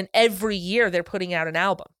weekend, and every year they're putting out an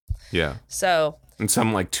album. yeah, So, and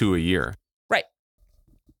some like 2 a year. right.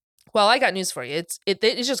 Well, I got news for you.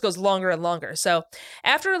 It just goes longer and longer. So,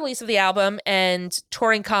 after release of the album and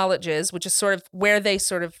touring colleges, which is sort of where they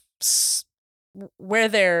where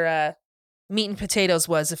their meat and potatoes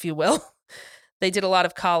was, if you will, they did a lot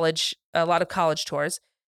of college tours.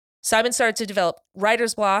 Simon started to develop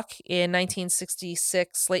writer's block in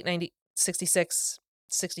 1966, late 1966,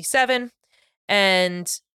 1967,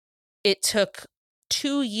 and it took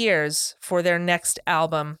 2 years for their next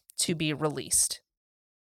album to be released.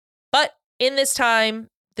 But in this time,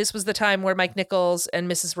 this was the time where Mike Nichols and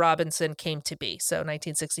Mrs. Robinson came to be. So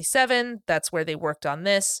 1967, that's where they worked on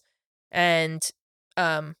this. And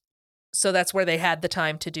so that's where they had the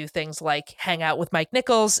time to do things like hang out with Mike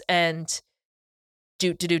Nichols and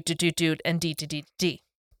doot and D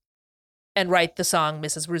and write the song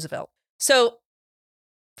Mrs. Roosevelt. So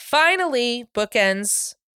finally,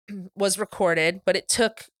 Bookends was recorded, but it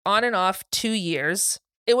took on and off 2 years.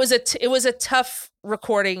 It was a tough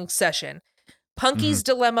recording session. Punky's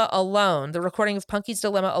Dilemma alone, the recording of Punky's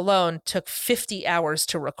Dilemma alone took 50 hours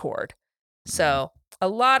to record. So a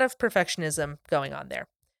lot of perfectionism going on there.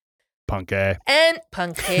 Punky. And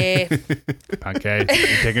Punky. Punky.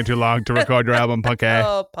 You're taking too long to record your album, Punky.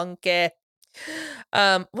 Oh, Punky.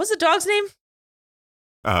 What's the dog's name?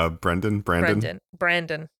 Brandon.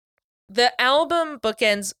 Brandon. The album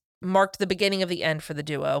Bookends marked the beginning of the end for the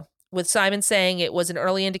duo, with Simon saying it was an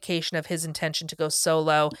early indication of his intention to go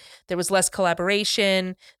solo. There was less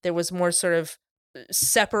collaboration. There was more sort of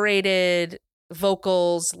separated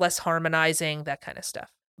vocals, less harmonizing, that kind of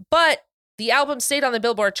stuff. But the album stayed on the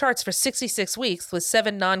Billboard charts for 66 weeks, with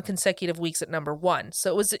 7 non-consecutive weeks at number 1.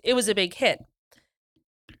 So it was a big hit.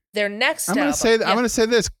 Their next I'm album... I'm going to say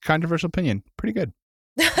this. Controversial opinion. Pretty good.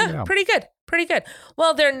 Pretty good.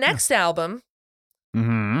 Well, their next album,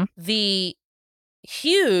 the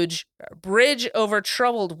huge Bridge Over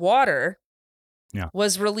Troubled Water,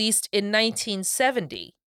 was released in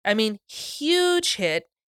 1970. I mean, huge hit.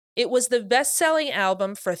 It was the best-selling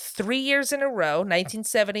album for 3 years in a row,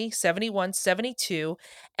 1970, 71, 72,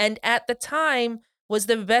 and at the time was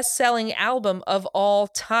the best-selling album of all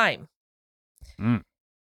time.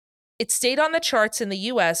 It stayed on the charts in the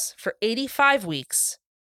US for 85 weeks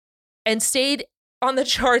and stayed on the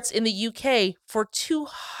charts in the UK for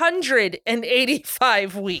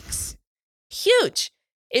 285 weeks. Huge.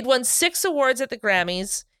 It won 6 awards at the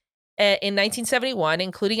Grammys in 1971,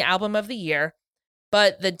 including Album of the Year.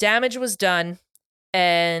 But the damage was done,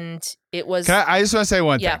 and it was... I just want to say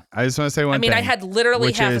one thing. I just want to say one thing. I had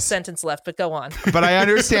literally half a sentence left, but go on. But I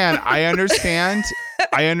understand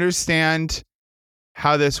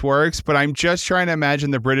how this works, but I'm just trying to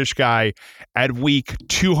imagine the British guy at week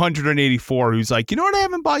 284 who's like, you know what I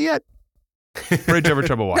haven't bought yet? Bridge Over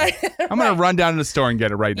Troubled Water. I'm going to run down to the store and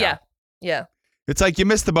get it right now. Yeah. It's like, you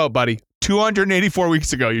missed the boat, buddy. 284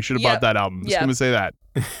 weeks ago, you should have bought that album. I'm just going to say that.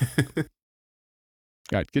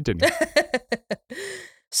 God, continue.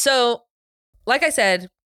 So, like I said,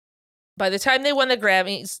 by the time they won the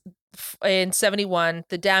Grammys in 71,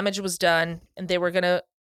 the damage was done and they were going to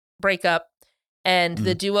break up. And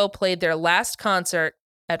the duo played their last concert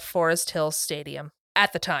at Forest Hill Stadium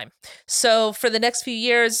at the time. So for the next few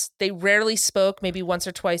years, they rarely spoke, maybe once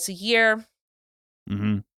or twice a year.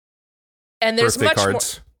 And there's birthday much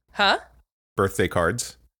cards. more. Huh? Birthday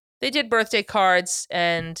cards. They did birthday cards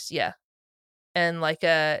and and like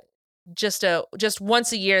just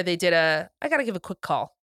once a year they did I gotta give a quick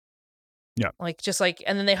call. Yeah.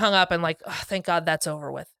 And then they hung up and like, oh, thank God that's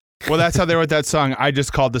over with. Well, that's how they wrote that song. I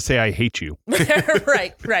just called to say I hate you.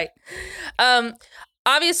 Right.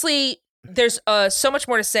 Obviously, there's so much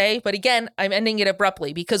more to say, but again, I'm ending it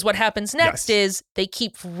abruptly because what happens next is they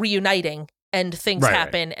keep reuniting and things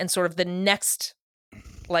happen and sort of the next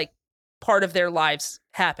part of their lives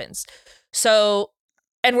happens. So,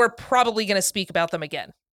 and we're probably going to speak about them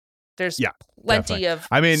again. There's plenty of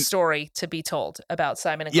story to be told about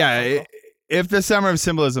Simon and Garfunkel. If the Summer of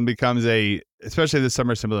Symbolism becomes especially the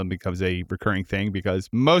Summer of Symbolism becomes a recurring thing, because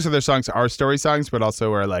most of their songs are story songs, but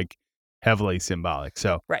also are like heavily symbolic.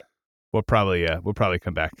 So we'll probably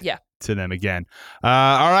come back to them again.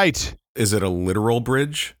 All right. Is it a literal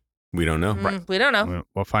bridge? We don't know. We don't know.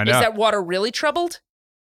 We'll find out. Is that water really troubled?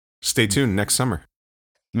 Stay tuned next summer.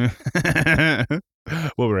 We'll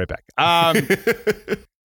be right back. We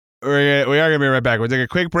are going to be right back. We'll take a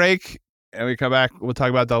quick break. And we come back, we'll talk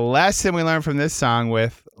about the lesson we learned from this song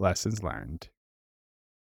with Lessons Learned.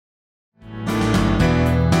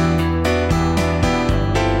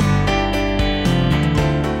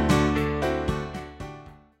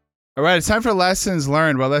 All right, it's time for Lessons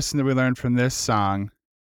Learned. What lesson did we learn from this song?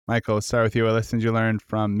 Michael, let's start with you. What lessons you learned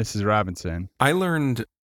from Mrs. Robinson? I learned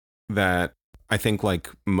that I think like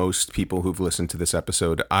most people who've listened to this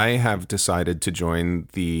episode, I have decided to join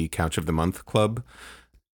the Couch of the Month Club.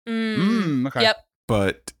 Okay. Yep.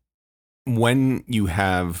 But when you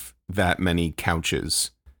have that many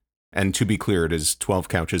couches, and to be clear, it is 12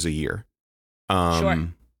 couches a year. Sure.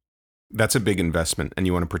 That's a big investment, and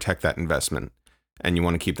you want to protect that investment. and you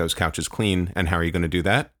want to keep those couches clean. And how are you going to do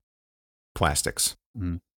that? Plastics.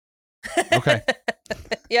 Okay.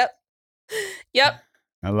 Yep.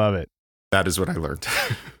 I love it. That is what I learned.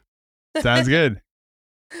 Sounds good.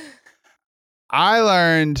 I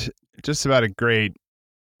learned just about a great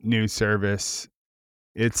new service.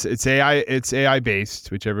 It's AI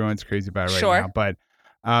based, which everyone's crazy about right Sure. now. But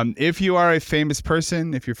if you are a famous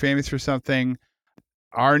person, if you're famous for something,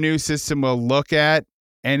 our new system will look at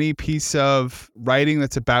any piece of writing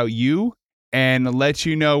that's about you and let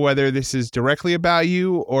you know whether this is directly about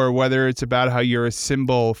you or whether it's about how you're a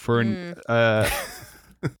symbol for a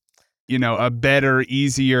better,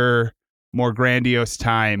 easier, more grandiose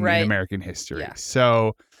time Right. in American history. Yeah.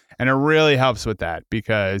 So, and it really helps with that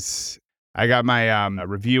because I got my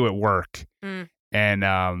review at work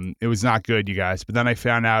and it was not good, you guys. But then I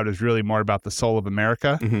found out it was really more about the soul of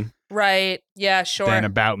America Right. Yeah, sure. than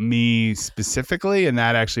about me specifically. And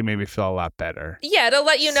that actually made me feel a lot better. Yeah, it'll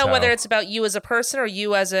let you know So- whether it's about you as a person or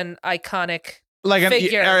you as an iconic Like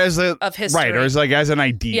figure as of history. right, or as an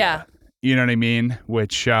idea. Yeah. You know what I mean?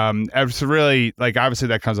 Which it's really like obviously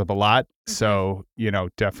that comes up a lot. Mm-hmm. So,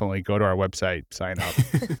 definitely go to our website, sign up.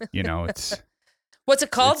 It's What's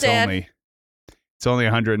it called, it's Dan? only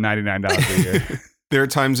 $199 a year. There are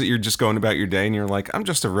times that you're just going about your day and you're like, I'm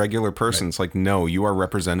just a regular person. It's like, no, you are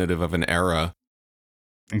representative of an era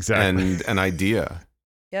Exactly. and an idea.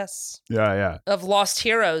 Yes. Yeah. Of lost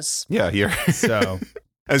heroes. Yeah, here. So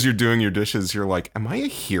As you're doing your dishes, you're like, am I a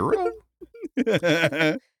hero?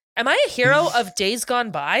 Am I a hero of days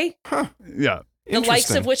gone by? yeah. The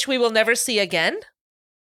likes of which we will never see again?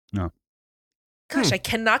 No. Gosh, I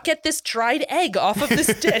cannot get this dried egg off of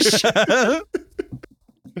this dish.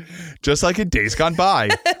 Just like in days gone by.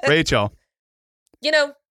 Rachel.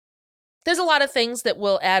 There's a lot of things that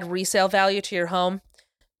will add resale value to your home.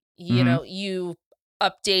 You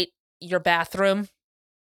update your bathroom,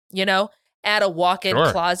 add a walk-in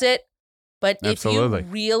Sure. closet. But Absolutely. if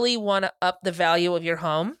you really want to up the value of your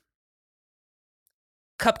home,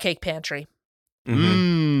 Cupcake Pantry.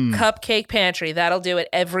 Cupcake Pantry. That'll do it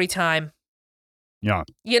every time. Yeah.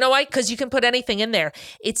 You know why? Because you can put anything in there.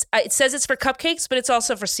 It says it's for cupcakes, but it's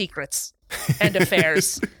also for secrets and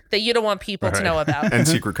affairs that you don't want people to know about. And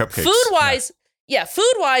secret cupcakes. Food-wise,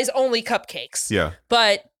 only cupcakes. Yeah.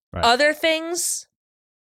 But Right. other things,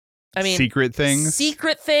 secret things.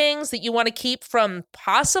 secret things that you want to keep from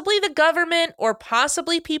possibly the government or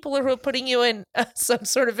possibly people who are putting you in some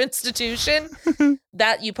sort of institution,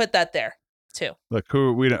 that you put that there too. Look, who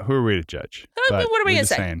are we to judge? I mean, But what are we we're gonna just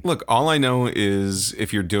say? saying. Look, all I know is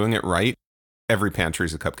if you're doing it right, every pantry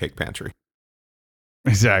is a cupcake pantry.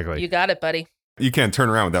 Exactly. You got it, buddy. You can't turn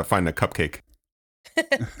around without finding a cupcake.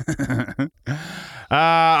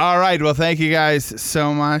 All right. Well, thank you guys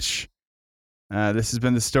so much. This has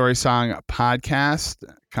been the Story Song Podcast.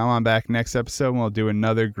 Come on back next episode and we'll do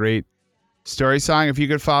another great story song. If you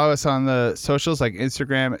could follow us on the socials like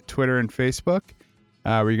Instagram, Twitter, and Facebook,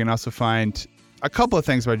 where you can also find a couple of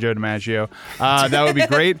things by Joe DiMaggio, that would be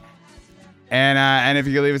great. And if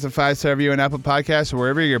you could leave us a 5-star review on Apple Podcasts or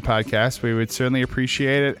wherever you get podcasts, we would certainly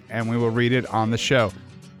appreciate it, and we will read it on the show.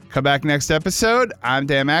 Come back next episode. I'm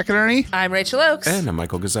Dan McInerney. I'm Rachel Oakes. And I'm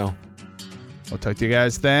Michael Gazelle. We'll talk to you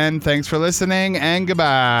guys then. Thanks for listening, and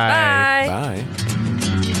goodbye. Bye.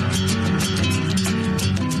 Bye.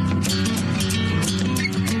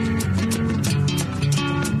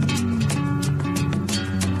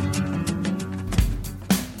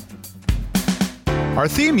 Our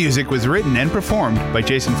theme music was written and performed by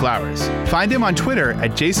Jason Flowers. Find him on Twitter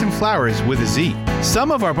at Jason Flowers with a Z.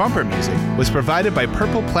 Some of our bumper music was provided by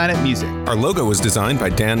Purple Planet Music. Our logo was designed by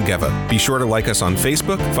Dan Geva. Be sure to like us on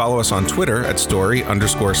Facebook, follow us on Twitter at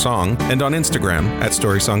story_song, and on Instagram at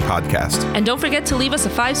Story Song Podcast. And don't forget to leave us a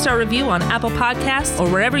 5-star review on Apple Podcasts or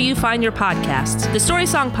wherever you find your podcasts. The Story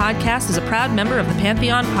Song Podcast is a proud member of the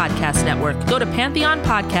Pantheon Podcast Network. Go to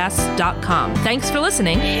pantheonpodcasts.com. Thanks for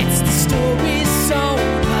listening. It's the Story Song Podcast.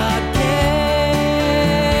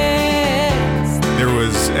 There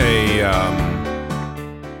was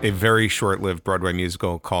a very short-lived Broadway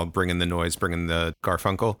musical called Bring in the Noise, Bring in the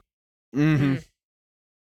Garfunkel. Mm-hmm.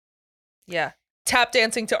 Yeah. Tap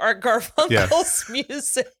dancing to Art Garfunkel's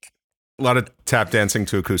music. A lot of tap dancing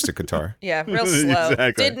to acoustic guitar. Yeah, real slow.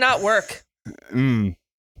 Exactly. Did not work.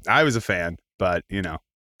 I was a fan, but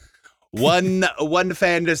one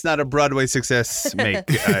fan does not a Broadway success make,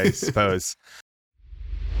 I suppose.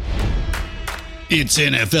 It's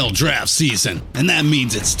NFL draft season, and that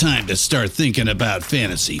means it's time to start thinking about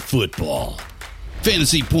fantasy football.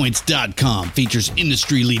 FantasyPoints.com features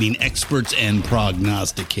industry-leading experts and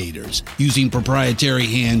prognosticators using proprietary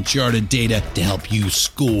hand-charted data to help you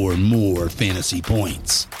score more fantasy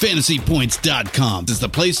points. FantasyPoints.com is the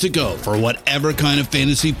place to go for whatever kind of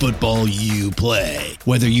fantasy football you play.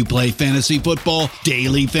 Whether you play fantasy football,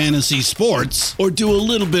 daily fantasy sports, or do a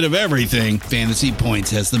little bit of everything, Fantasy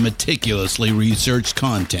Points has the meticulously researched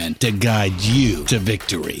content to guide you to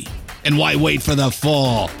victory. And why wait for the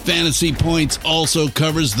fall? Fantasy Points also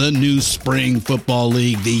covers the new spring football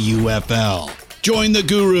league, the UFL. Join the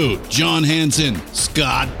guru, John Hansen,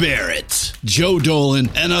 Scott Barrett, Joe Dolan,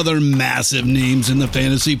 and other massive names in the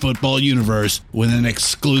fantasy football universe with an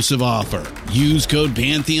exclusive offer. Use code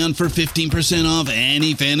Pantheon for 15% off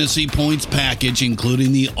any Fantasy Points package,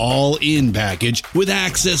 including the all-in package, with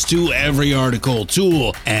access to every article,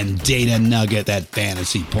 tool, and data nugget that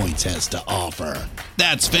Fantasy Points has to offer.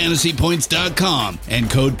 That's FantasyPoints.com and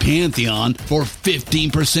code Pantheon for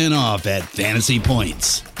 15% off at Fantasy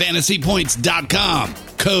Points. FantasyPoints.com,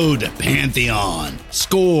 code Pantheon.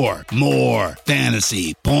 Score more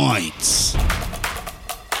fantasy points.